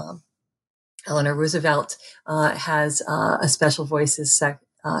then Eleanor Roosevelt has a special voices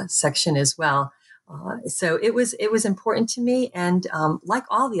section as well. So it was important to me. And like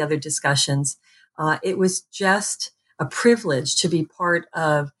all the other discussions, it was just a privilege to be part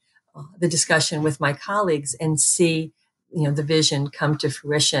of the discussion with my colleagues and see, the vision come to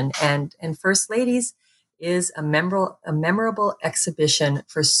fruition. And First Ladies is a memorable exhibition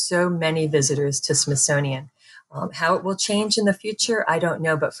for so many visitors to Smithsonian. How it will change in the future, I don't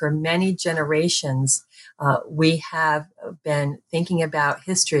know, but for many generations, we have been thinking about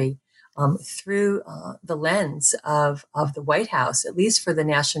history through the lens of the White House, at least for the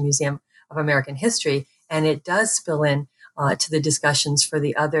National Museum of American History, and it does spill in to the discussions for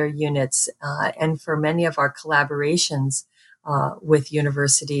the other units and for many of our collaborations with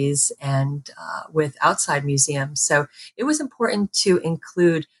universities and with outside museums. So it was important to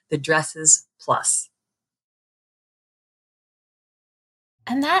include the dresses plus.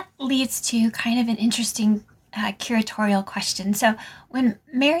 And that leads to kind of an interesting curatorial question. So when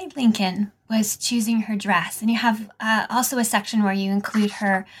Mary Lincoln was choosing her dress, and you have also a section where you include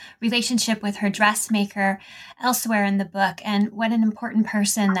her relationship with her dressmaker elsewhere in the book, and what an important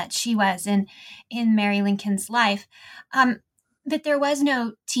person that she was in Mary Lincoln's life. But there was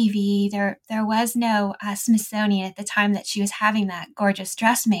no TV, there was no Smithsonian at the time that she was having that gorgeous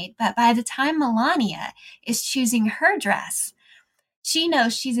dress made. But by the time Melania is choosing her dress, she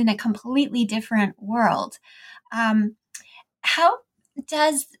knows she's in a completely different world. How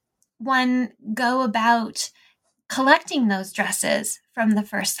does one go about collecting those dresses from the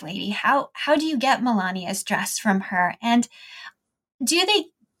First Lady? How do you get Melania's dress from her? And do they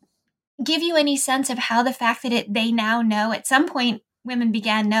give you any sense of how the fact that they now know, at some point women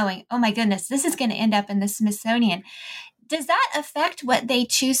began knowing, oh my goodness, this is going to end up in the Smithsonian. Does that affect what they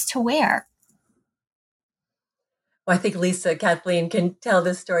choose to wear? Well, I think Lisa Kathleen can tell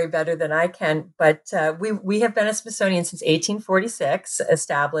this story better than I can, but we have been a Smithsonian since 1846,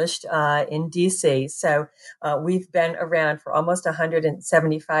 established in DC. So we've been around for almost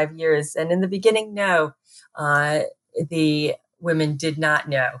 175 years. And in the beginning, no, the women did not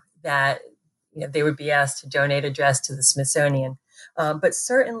know that they would be asked to donate a dress to the Smithsonian. But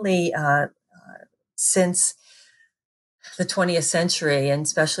certainly since the 20th century, and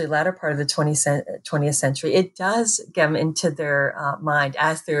especially latter part of the 20th century, it does get them into their mind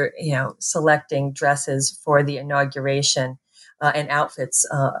as they're, selecting dresses for the inauguration and outfits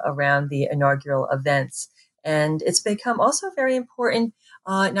around the inaugural events. And it's become also very important,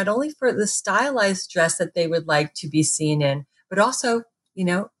 not only for the stylized dress that they would like to be seen in, but also,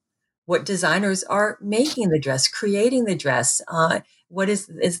 what designers are making the dress, creating the dress. What is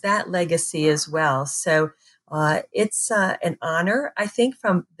that legacy as well? So it's an honor, I think,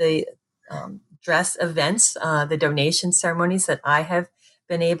 from the dress events, the donation ceremonies that I have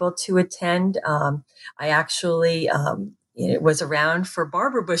been able to attend. I actually was around for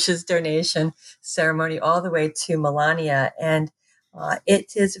Barbara Bush's donation ceremony all the way to Melania. And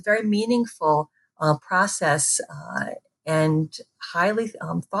it is a very meaningful process and highly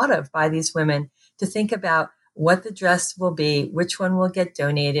thought of by these women to think about what the dress will be, which one will get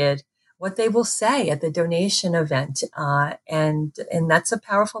donated, what they will say at the donation event. And that's a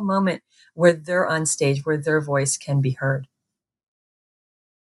powerful moment where they're on stage, where their voice can be heard.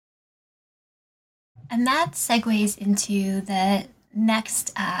 And that segues into the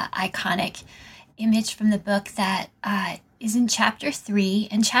next iconic image from the book that is in Chapter 3.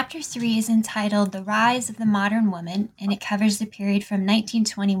 And Chapter 3 is entitled The Rise of the Modern Woman, and it covers the period from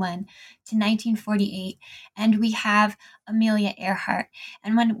 1921 to 1948. And we have Amelia Earhart.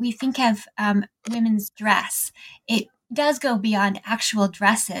 And when we think of women's dress, it does go beyond actual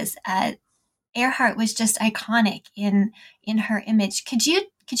dresses. Earhart was just iconic in her image. Could you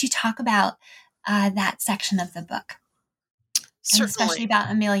Could you talk about that section of the book? And especially Certainly.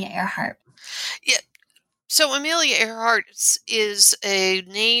 about Amelia Earhart. Yeah. So Amelia Earhart is a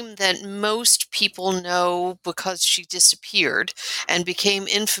name that most people know because she disappeared and became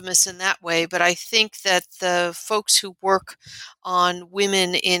infamous in that way. But I think that the folks who work on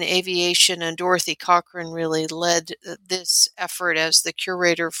women in aviation, and Dorothy Cochran really led this effort as the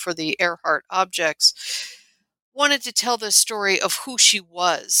curator for the Earhart objects, wanted to tell the story of who she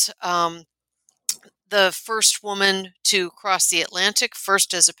was. The first woman to cross the Atlantic,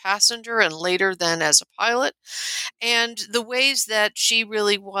 first as a passenger and later then as a pilot, and the ways that she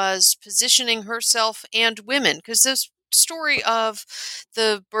really was positioning herself and women, because this story of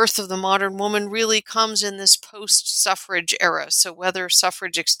the birth of the modern woman really comes in this post-suffrage era. So whether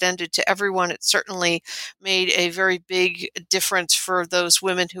suffrage extended to everyone, it certainly made a very big difference for those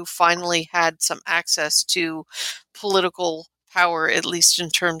women who finally had some access to political power, at least in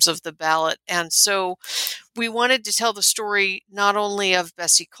terms of the ballot. And so we wanted to tell the story not only of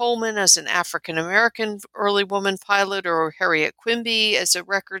Bessie Coleman as an African-American early woman pilot, or Harriet Quimby as a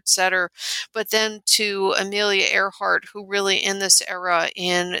record setter, but then to Amelia Earhart, who really in this era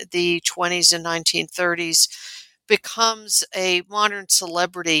in the 20s and 1930s becomes a modern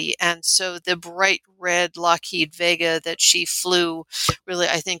celebrity. And so the bright red Lockheed Vega that she flew really,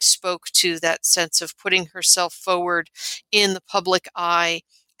 I think, spoke to that sense of putting herself forward in the public eye.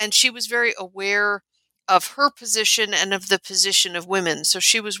 And she was very aware of her position and of the position of women. So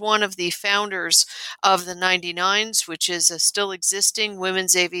she was one of the founders of the 99s, which is a still existing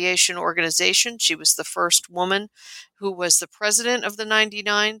women's aviation organization. She was the first woman who was the president of the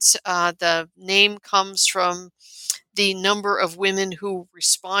 99s. The name comes from the number of women who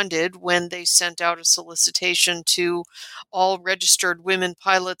responded when they sent out a solicitation to all registered women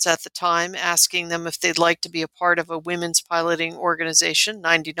pilots at the time, asking them if they'd like to be a part of a women's piloting organization.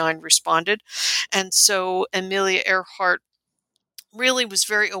 99 responded. And so Amelia Earhart really was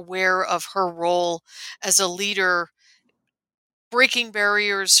very aware of her role as a leader, breaking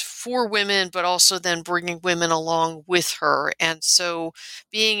barriers for women, but also then bringing women along with her. And so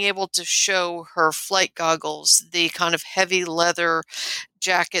being able to show her flight goggles, the kind of heavy leather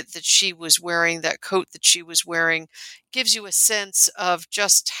jacket that she was wearing, that coat that she was wearing, gives you a sense of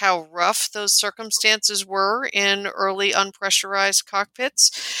just how rough those circumstances were in early unpressurized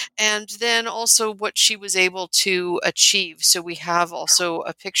cockpits, and then also what she was able to achieve. So we have also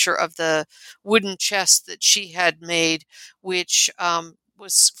a picture of the wooden chest that she had made, which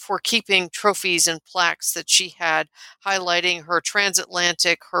was for keeping trophies and plaques that she had, highlighting her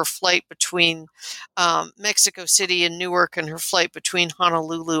transatlantic, her flight between Mexico City and Newark, and her flight between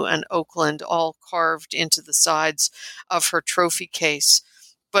Honolulu and Oakland, all carved into the sides of her trophy case.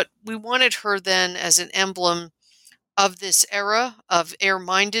 But we wanted her then as an emblem of this era of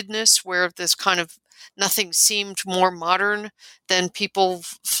air-mindedness, where this kind of nothing seemed more modern than people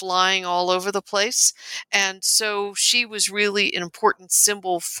flying all over the place. And so she was really an important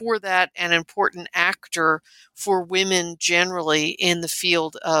symbol for that, and an important actor for women generally in the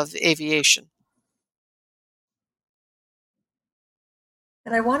field of aviation.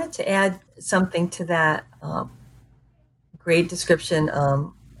 And I wanted to add something to that great description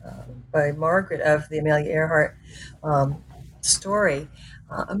by Margaret of the Amelia Earhart story.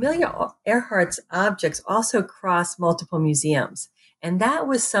 Amelia Earhart's objects also cross multiple museums. And that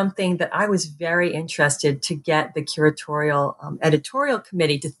was something that I was very interested to get the curatorial editorial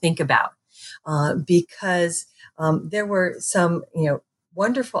committee to think about, because there were some,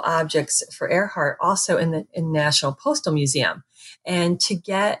 wonderful objects for Earhart also in the National Postal Museum. And to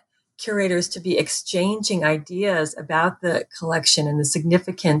get curators to be exchanging ideas about the collection and the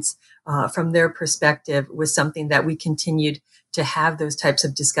significance from their perspective was something that we continued to have those types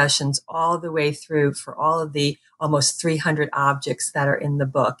of discussions all the way through for all of the almost 300 objects that are in the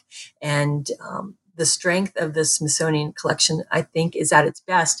book. And the strength of the Smithsonian collection, I think, is at its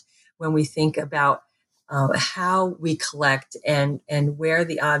best when we think about how we collect and where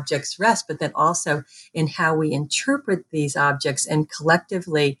the objects rest, but then also in how we interpret these objects. And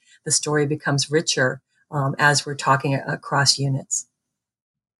collectively, the story becomes richer as we're talking across units.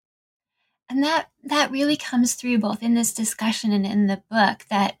 And that really comes through both in this discussion and in the book,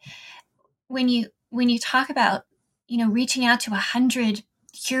 that when you talk about, reaching out to 100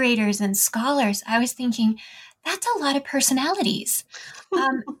 curators and scholars, I was thinking that's a lot of personalities.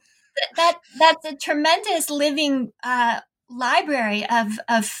 That's a tremendous living library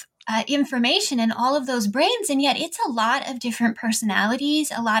of information in all of those brains, and yet it's a lot of different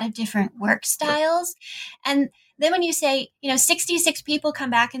personalities, a lot of different work styles. And then when you say, 66 people come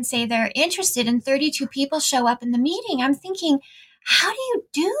back and say they're interested, and 32 people show up in the meeting, I'm thinking, How do you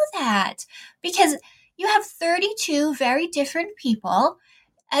do that? Because you have 32 very different people,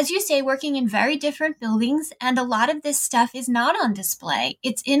 as you say, working in very different buildings, and a lot of this stuff is not on display.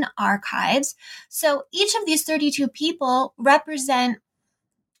 It's in archives. So each of these 32 people represent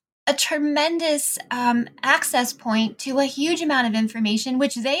a tremendous access point to a huge amount of information,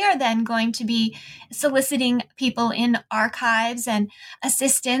 which they are then going to be soliciting people in archives and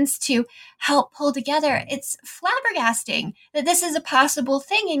assistants to help pull together. It's flabbergasting that this is a possible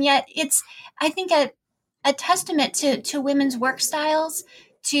thing. And yet it's, I think, a testament to women's work styles,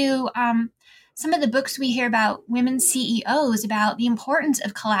 to some of the books we hear about women CEOs, about the importance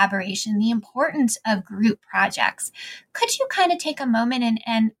of collaboration, the importance of group projects. Could you kind of take a moment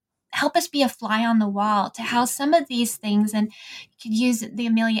and help us be a fly on the wall to how some of these things, and you could use the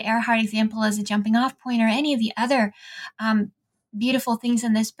Amelia Earhart example as a jumping off point, or any of the other beautiful things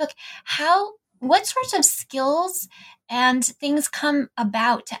in this book, what sorts of skills and things come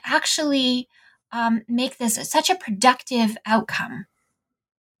about to actually make this such a productive outcome?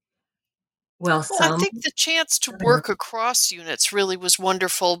 Well, I think the chance to work across units really was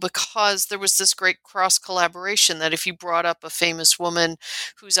wonderful, because there was this great cross collaboration that if you brought up a famous woman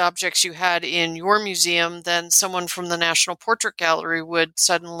whose objects you had in your museum, then someone from the National Portrait Gallery would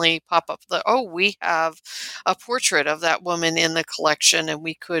suddenly pop up we have a portrait of that woman in the collection, and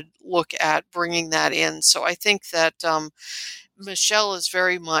we could look at bringing that in. So I think that Michelle is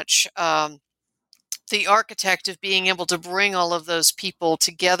very much the architect of being able to bring all of those people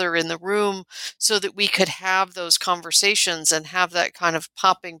together in the room so that we could have those conversations and have that kind of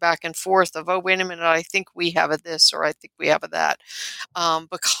popping back and forth of, oh, wait a minute, I think we have a this, or I think we have a that,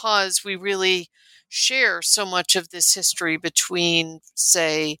 because we really share so much of this history between,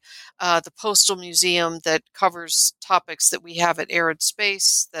 say, the Postal Museum that covers topics that we have at Air and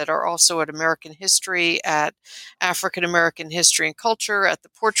Space, that are also at American History, at African American History and Culture, at the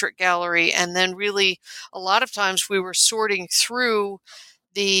Portrait Gallery, and then really a lot of times we were sorting through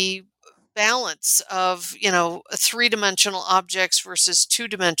the balance of, three-dimensional objects versus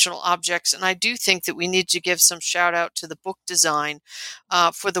two-dimensional objects. And I do think that we need to give some shout out to the book design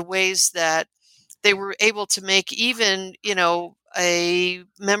for the ways that they were able to make even, a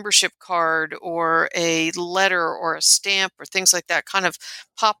membership card or a letter or a stamp or things like that kind of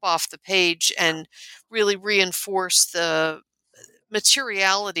pop off the page and really reinforce the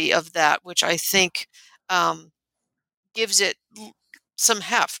materiality of that, which I think gives it some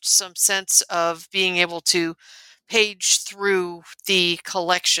heft, some sense of being able to page through the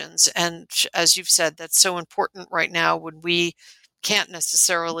collections. And as you've said, that's so important right now when we can't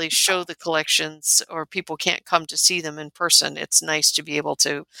necessarily show the collections, or people can't come to see them in person. It's nice to be able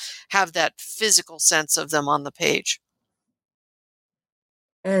to have that physical sense of them on the page.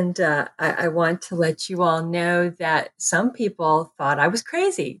 And I want to let you all know that some people thought I was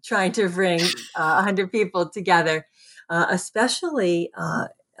crazy trying to bring 100 people together, especially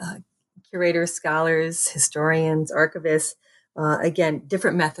curators, scholars, historians, archivists. Again,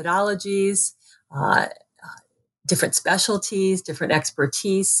 different methodologies, different specialties, different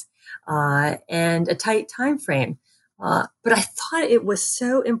expertise, and a tight time frame. But I thought it was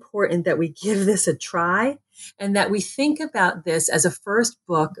so important that we give this a try, and that we think about this as a first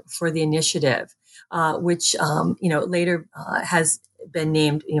book for the initiative, which later has been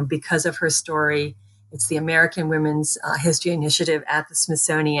named, because of her story. It's the American Women's History Initiative at the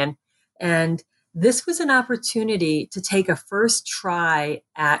Smithsonian, and this was an opportunity to take a first try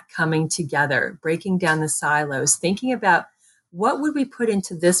at coming together, breaking down the silos, thinking about what would we put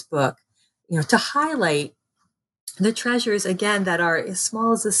into this book, to highlight the treasures, again, that are as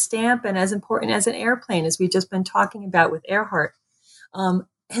small as a stamp and as important as an airplane, as we've just been talking about with Earhart. And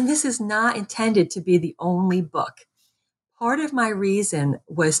this is not intended to be the only book. Part of my reason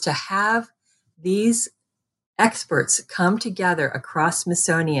was to have these experts come together across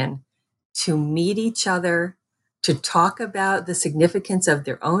Smithsonian to meet each other, to talk about the significance of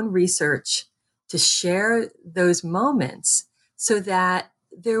their own research, to share those moments so that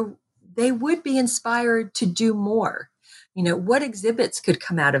they would be inspired to do more. What exhibits could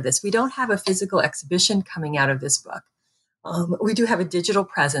come out of this? We don't have a physical exhibition coming out of this book. We do have a digital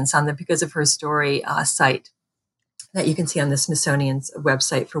presence on the Because of Her Story site that you can see on the Smithsonian's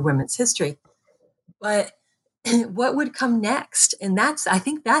website for women's history. But what would come next? And I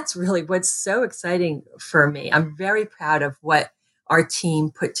think that's really what's so exciting for me. I'm very proud of what our team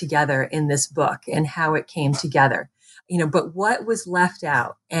put together in this book and how it came together. But what was left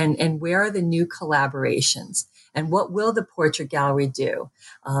out, and where are the new collaborations, and what will the Portrait Gallery do?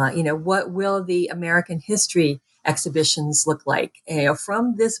 What will the American History exhibitions look like?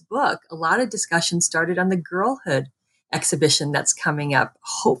 From this book, a lot of discussion started on the girlhood exhibition that's coming up,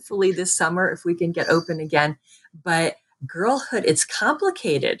 hopefully this summer if we can get open again. But girlhood, it's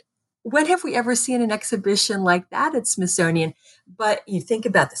complicated. When have we ever seen an exhibition like that at Smithsonian? But you think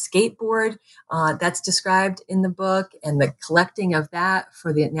about the skateboard that's described in the book and the collecting of that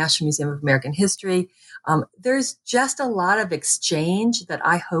for the National Museum of American History. There's just a lot of exchange that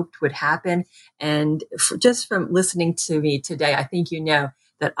I hoped would happen. And just from listening to me today, I think you know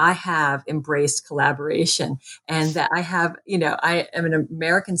that I have embraced collaboration and that I have, I am an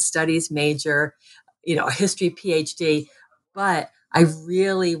American Studies major, a history PhD, but I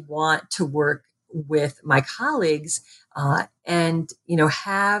really want to work with my colleagues and,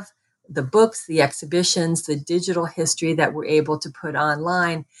 have the books, the exhibitions, the digital history that we're able to put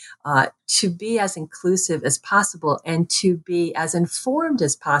online to be as inclusive as possible and to be as informed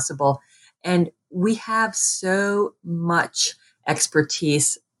as possible. And we have so much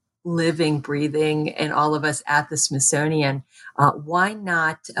expertise living, breathing, and all of us at the Smithsonian. Why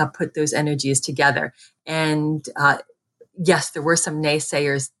not put those energies together? And yes, there were some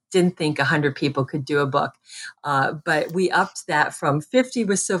naysayers, didn't think 100 people could do a book. But we upped that from 50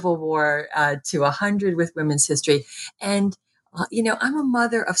 with Civil War to 100 with women's history. And, I'm a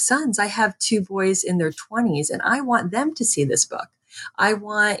mother of sons. I have 2 boys in their 20s, and I want them to see this book. I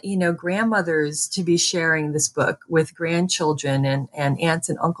want, grandmothers to be sharing this book with grandchildren and aunts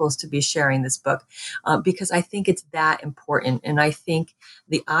and uncles to be sharing this book because I think it's that important. And I think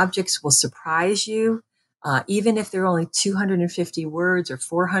the objects will surprise you. Even if there are only 250 words or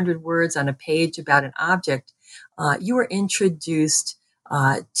 400 words on a page about an object, you are introduced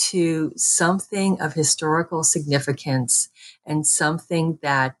to something of historical significance and something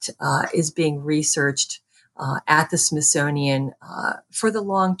that is being researched at the Smithsonian for the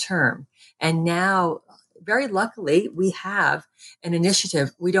long term. And now, very luckily, we have an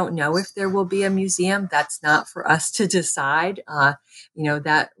initiative. We don't know if there will be a museum. That's not for us to decide.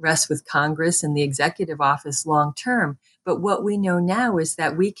 That rests with Congress and the executive office long term. But what we know now is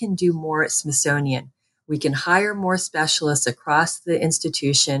that we can do more at Smithsonian. We can hire more specialists across the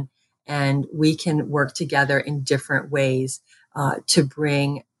institution, and we can work together in different ways to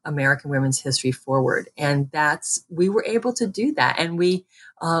bring American women's history forward. And we were able to do that. And we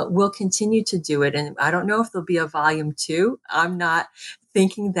will continue to do it. And I don't know if there'll be a volume 2. I'm not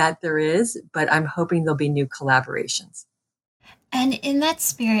thinking that there is, but I'm hoping there'll be new collaborations. And in that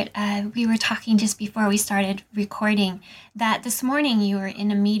spirit, we were talking just before we started recording that this morning you were in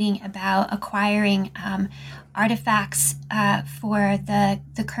a meeting about acquiring artifacts for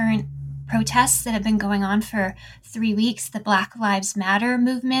the current protests that have been going on for 3 weeks, the Black Lives Matter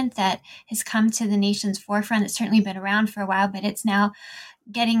movement that has come to the nation's forefront. It's certainly been around for a while, but it's now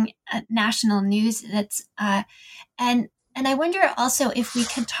getting national news. And I wonder also if we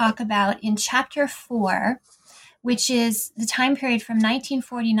could talk about in chapter 4, which is the time period from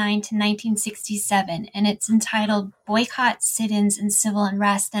 1949 to 1967, and it's entitled Boycott, Sit-ins, and Civil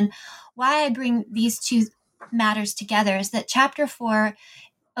Unrest. And why I bring these two matters together is that chapter 4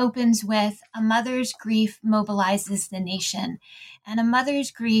 opens with a mother's grief mobilizes the nation. And a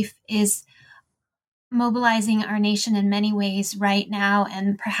mother's grief is mobilizing our nation in many ways right now,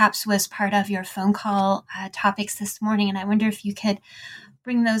 and perhaps was part of your phone call topics this morning. And I wonder if you could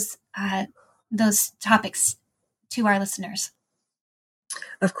bring those topics to our listeners.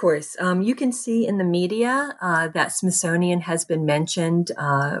 Of course. You can see in the media that Smithsonian has been mentioned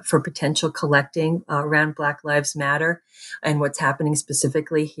for potential collecting around Black Lives Matter and what's happening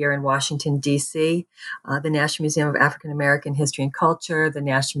specifically here in Washington, D.C. The National Museum of African American History and Culture, the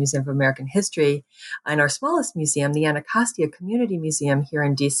National Museum of American History, and our smallest museum, the Anacostia Community Museum here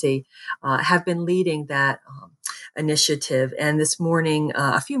in D.C., have been leading that initiative. And this morning,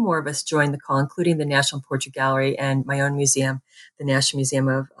 a few more of us joined the call, including the National Portrait Gallery and my own museum, the National Museum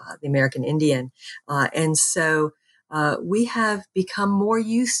of the American Indian. And so we have become more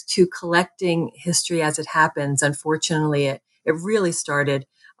used to collecting history as it happens. Unfortunately, it really started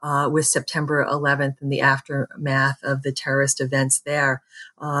with September 11th and the aftermath of the terrorist events there.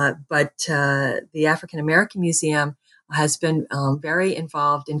 But the African American Museum has been very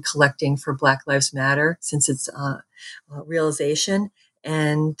involved in collecting for Black Lives Matter since its realization.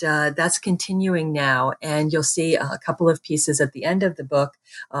 And that's continuing now. And you'll see a couple of pieces at the end of the book,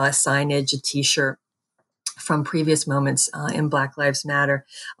 signage, a T-shirt from previous moments in Black Lives Matter.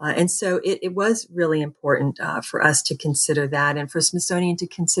 And so it was really important for us to consider that and for Smithsonian to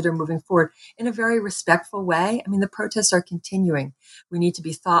consider moving forward in a very respectful way. I mean, the protests are continuing. We need to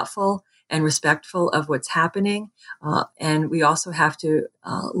be thoughtful and respectful of what's happening. And we also have to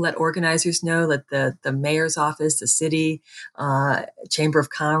let organizers know, let the mayor's office, the city, Chamber of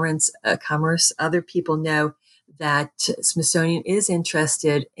Commerce, other people know that Smithsonian is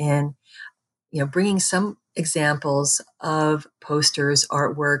interested in, bringing some examples of posters,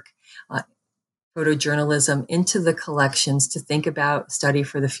 artwork, photojournalism into the collections to think about study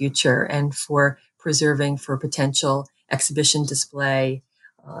for the future and for preserving for potential exhibition display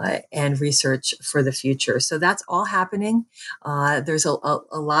and research for the future. So that's all happening. There's a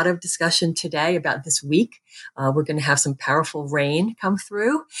lot of discussion today about this week. We're going to have some powerful rain come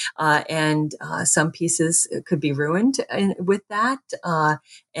through, and some pieces could be ruined with that.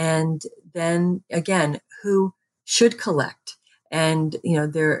 And then again, who should collect? And,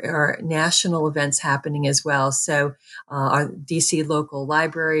 there are national events happening as well. So our DC local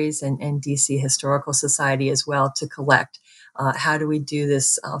libraries and DC Historical Society as well to collect. How do we do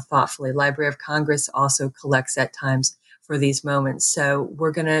this thoughtfully? Library of Congress also collects at times for these moments. So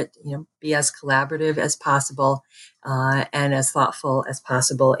we're going to be as collaborative as possible and as thoughtful as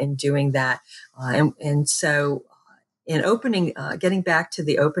possible in doing that. And so in opening, getting back to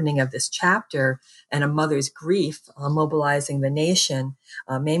the opening of this chapter and a mother's grief mobilizing the nation,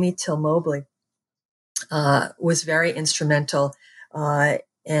 Mamie Till Mobley was very instrumental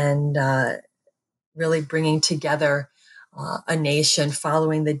in really bringing together a nation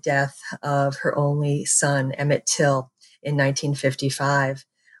following the death of her only son, Emmett Till, in 1955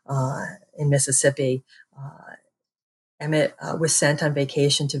 in Mississippi. Emmett was sent on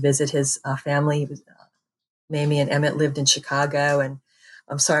vacation to visit his family. Mamie and Emmett lived in Chicago, and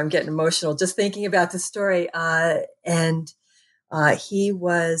I'm sorry, I'm getting emotional just thinking about this story. And he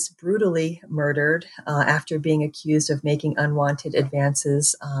was brutally murdered after being accused of making unwanted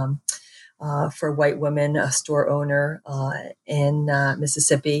advances for white women, a store owner in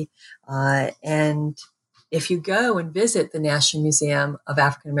Mississippi. And if you go and visit the National Museum of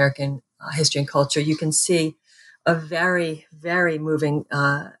African American History and Culture, you can see a very, very moving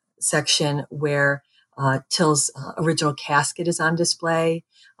section where Till's original casket is on display,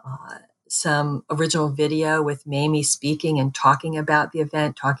 some original video with Mamie speaking and talking about the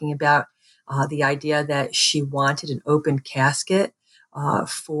event, talking about the idea that she wanted an open casket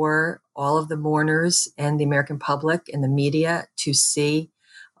for all of the mourners and the American public and the media to see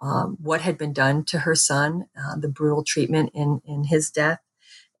what had been done to her son, the brutal treatment in his death.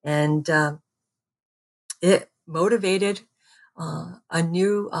 And it motivated a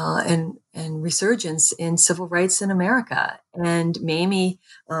new and resurgence in civil rights in America. And Mamie,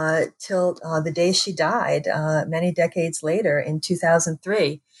 till the day she died, many decades later in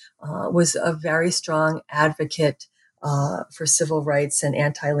 2003, was a very strong advocate for civil rights and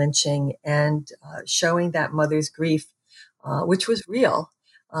anti-lynching, and showing that mother's grief, which was real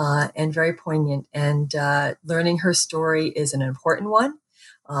and very poignant. And learning her story is an important one.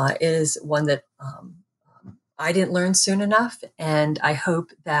 It is one that I didn't learn soon enough, and I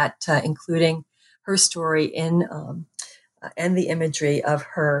hope that including her story in and the imagery of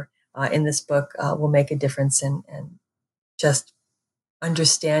her in this book will make a difference in just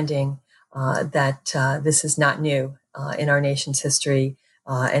understanding that this is not new in our nation's history,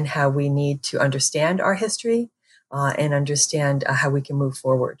 and how we need to understand our history and understand how we can move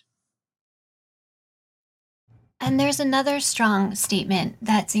forward. And there's another strong statement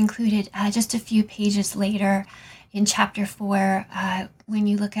that's included just a few pages later in chapter 4, when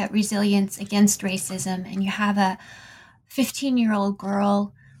you look at resilience against racism, and you have a 15-year-old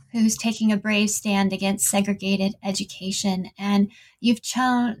girl who's taking a brave stand against segregated education. And you've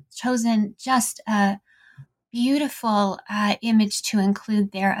chosen just a beautiful image to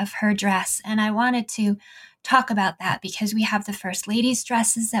include there of her dress. And I wanted to talk about that because we have the First Lady's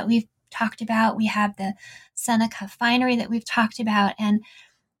dresses that we've talked about. We have the Seneca finery that we've talked about. And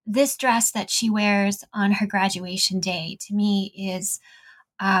this dress that she wears on her graduation day, to me, is,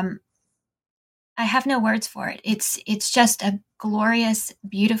 I have no words for it. It's just a glorious,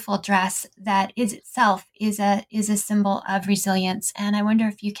 beautiful dress that is itself is a symbol of resilience. And I wonder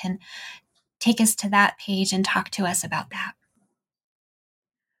if you can take us to that page and talk to us about that.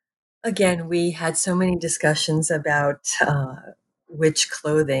 Again, we had so many discussions about which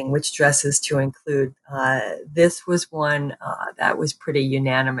dresses to include. This was one that was pretty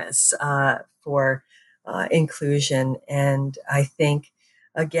unanimous for inclusion. And I think,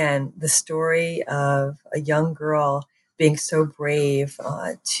 again, the story of a young girl being so brave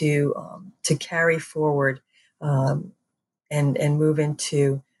to carry forward and move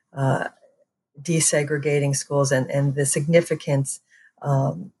into desegregating schools, and the significance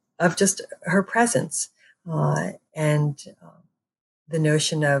of just her presence and the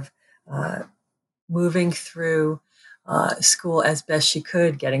notion of moving through school as best she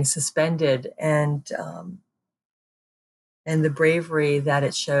could, getting suspended, and And the bravery that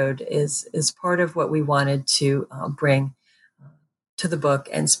it showed is part of what we wanted to bring to the book,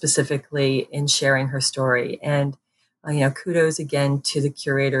 and specifically in sharing her story. And kudos again to the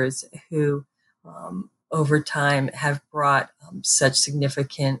curators who, over time, have brought such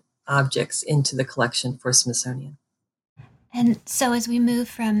significant objects into the collection for Smithsonian. And so, as we move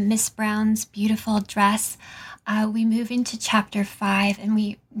from Miss Brown's beautiful dress, we move into chapter 5, and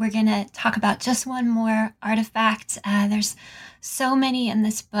we're going to talk about just one more artifact. There's so many in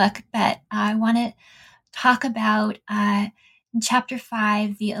this book, but I want to talk about in chapter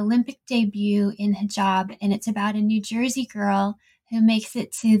 5 the Olympic debut in hijab, and it's about a New Jersey girl who makes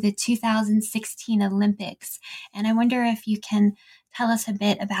it to the 2016 Olympics. And I wonder if you can tell us a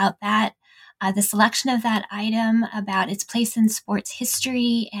bit about that. The selection of that item, about its place in sports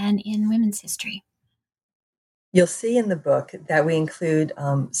history and in women's history. You'll see in the book that we include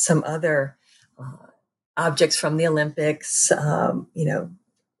some other objects from the Olympics,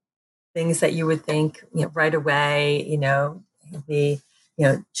 things that you would think right away, the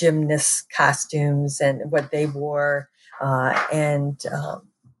gymnast costumes and what they wore, and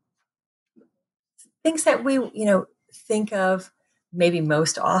things that we think of maybe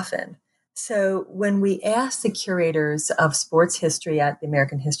most often. So when we asked the curators of sports history at the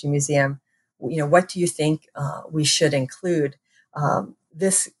American History Museum, what do you think we should include?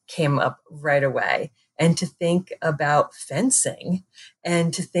 This came up right away. And to think about fencing,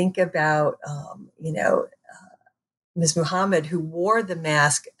 and to think about, Ms. Muhammad, who wore the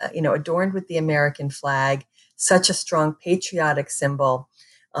mask, adorned with the American flag, such a strong patriotic symbol,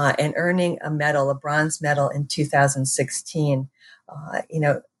 and earning a medal, a bronze medal in 2016.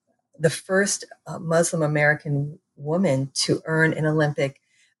 The first Muslim American woman to earn an Olympic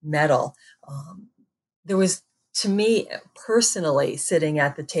medal. There was, to me personally, sitting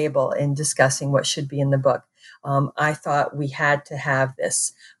at the table and discussing what should be in the book, I thought we had to have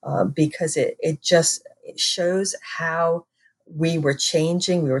this because it shows how we were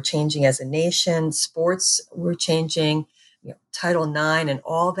changing. We were changing as a nation. Sports were changing. Title IX and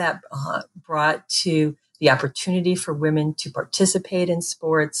all that brought to the opportunity for women to participate in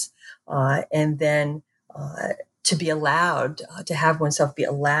sports, and then to be allowed, to have oneself be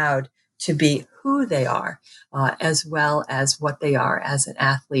allowed to be who they are, as well as what they are as an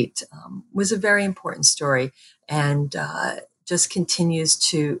athlete, was a very important story, and just continues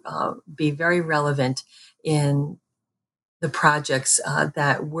to be very relevant in the projects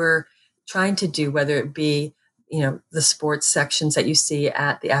that we're trying to do, whether it be the sports sections that you see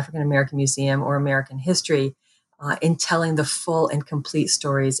at the African American Museum or American History, in telling the full and complete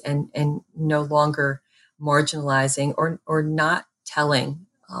stories, and no longer marginalizing or not telling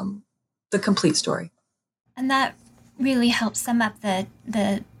the complete story. And that really helps sum up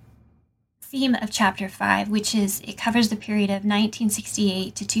the theme of chapter 5, which is it covers the period of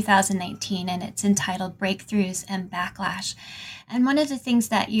 1968 to 2019, and it's entitled Breakthroughs and Backlash. And one of the things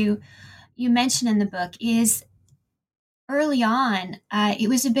that you mention in the book is early on, it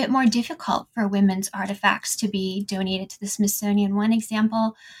was a bit more difficult for women's artifacts to be donated to the Smithsonian. One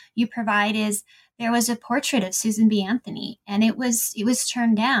example you provide is there was a portrait of Susan B. Anthony, and it was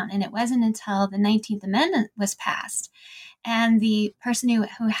turned down. And it wasn't until the 19th Amendment was passed, and the person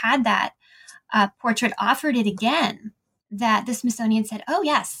who had that portrait offered it again, that the Smithsonian said, "Oh,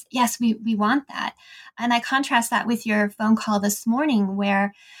 yes, we want that." And I contrast that with your phone call this morning,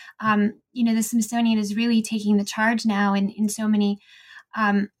 where the Smithsonian is really taking the charge now in so many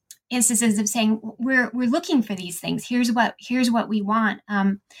instances of saying, we're looking for these things. Here's what we want.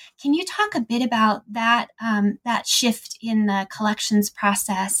 Can you talk a bit about that shift in the collections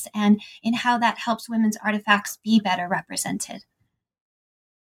process and in how that helps women's artifacts be better represented?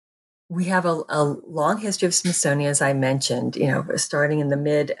 We have a long history of Smithsonian, as I mentioned, starting in the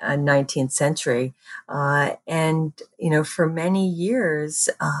mid 19th century. And for many years,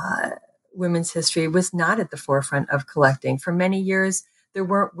 women's history was not at the forefront of collecting. For many years, there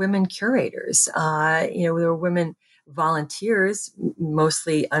weren't women curators. There were women volunteers,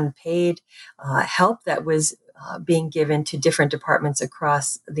 mostly unpaid help that was being given to different departments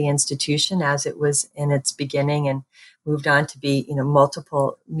across the institution as it was in its beginning, and moved on to be,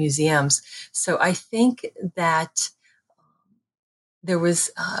 multiple museums. So I think that there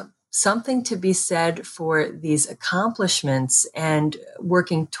was something to be said for these accomplishments and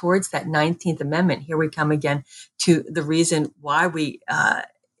working towards that 19th Amendment. Here we come again to the reason why we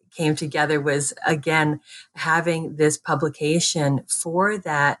came together, was, again, having this publication for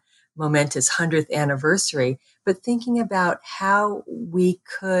that momentous 100th anniversary, but thinking about how we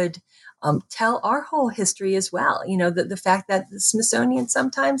could tell our whole history as well. The fact that the Smithsonian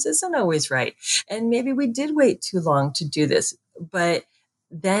sometimes isn't always right. And maybe we did wait too long to do this, but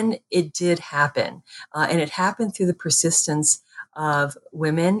then it did happen. And it happened through the persistence of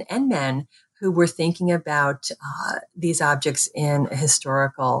women and men who were thinking about these objects in a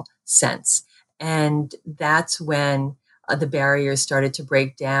historical sense. And that's when the barriers started to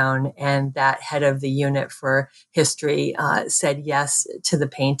break down, and that head of the unit for history said yes to the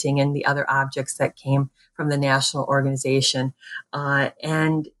painting and the other objects that came from the national organization.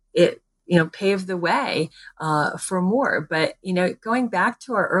 And it paved the way for more. But, going back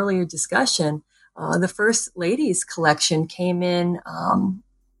to our earlier discussion, the First Lady's collection came in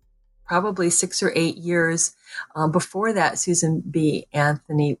probably 6 or 8 years before that Susan B.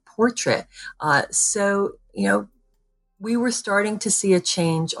 Anthony portrait. So we were starting to see a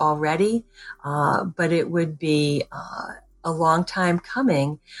change already, but it would be a long time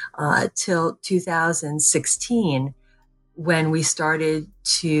coming till 2016 when we started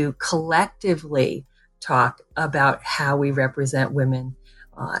to collectively talk about how we represent women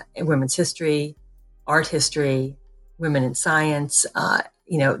in women's history, art history, women in science.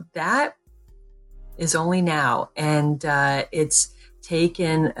 That is only now. And it's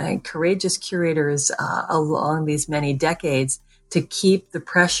taken courageous curators along these many decades to keep the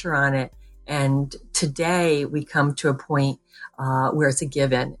pressure on it. And today we come to a point where it's a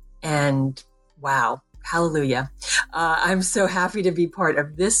given. And wow, hallelujah. I'm so happy to be part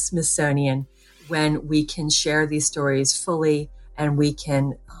of this Smithsonian when we can share these stories fully and we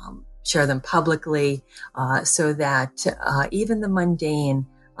can share them publicly so that even the mundane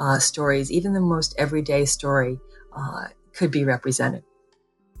stories, even the most everyday story could be represented.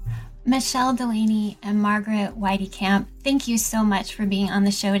 Michelle Delaney and Margaret Weitekamp, thank you so much for being on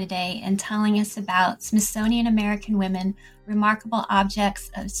the show today and telling us about Smithsonian American women, remarkable objects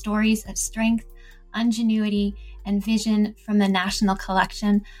of stories of strength, ingenuity, and vision from the National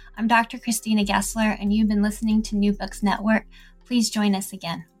Collection. I'm Dr. Christina Gessler, and you've been listening to New Books Network. Please join us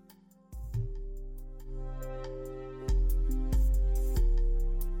again.